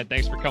 Again, man,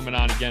 thanks for coming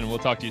on again. We'll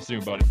talk to you soon,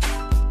 buddy.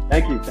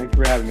 Thank you. Thanks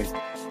for having me.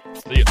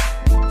 See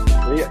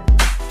ya. See ya.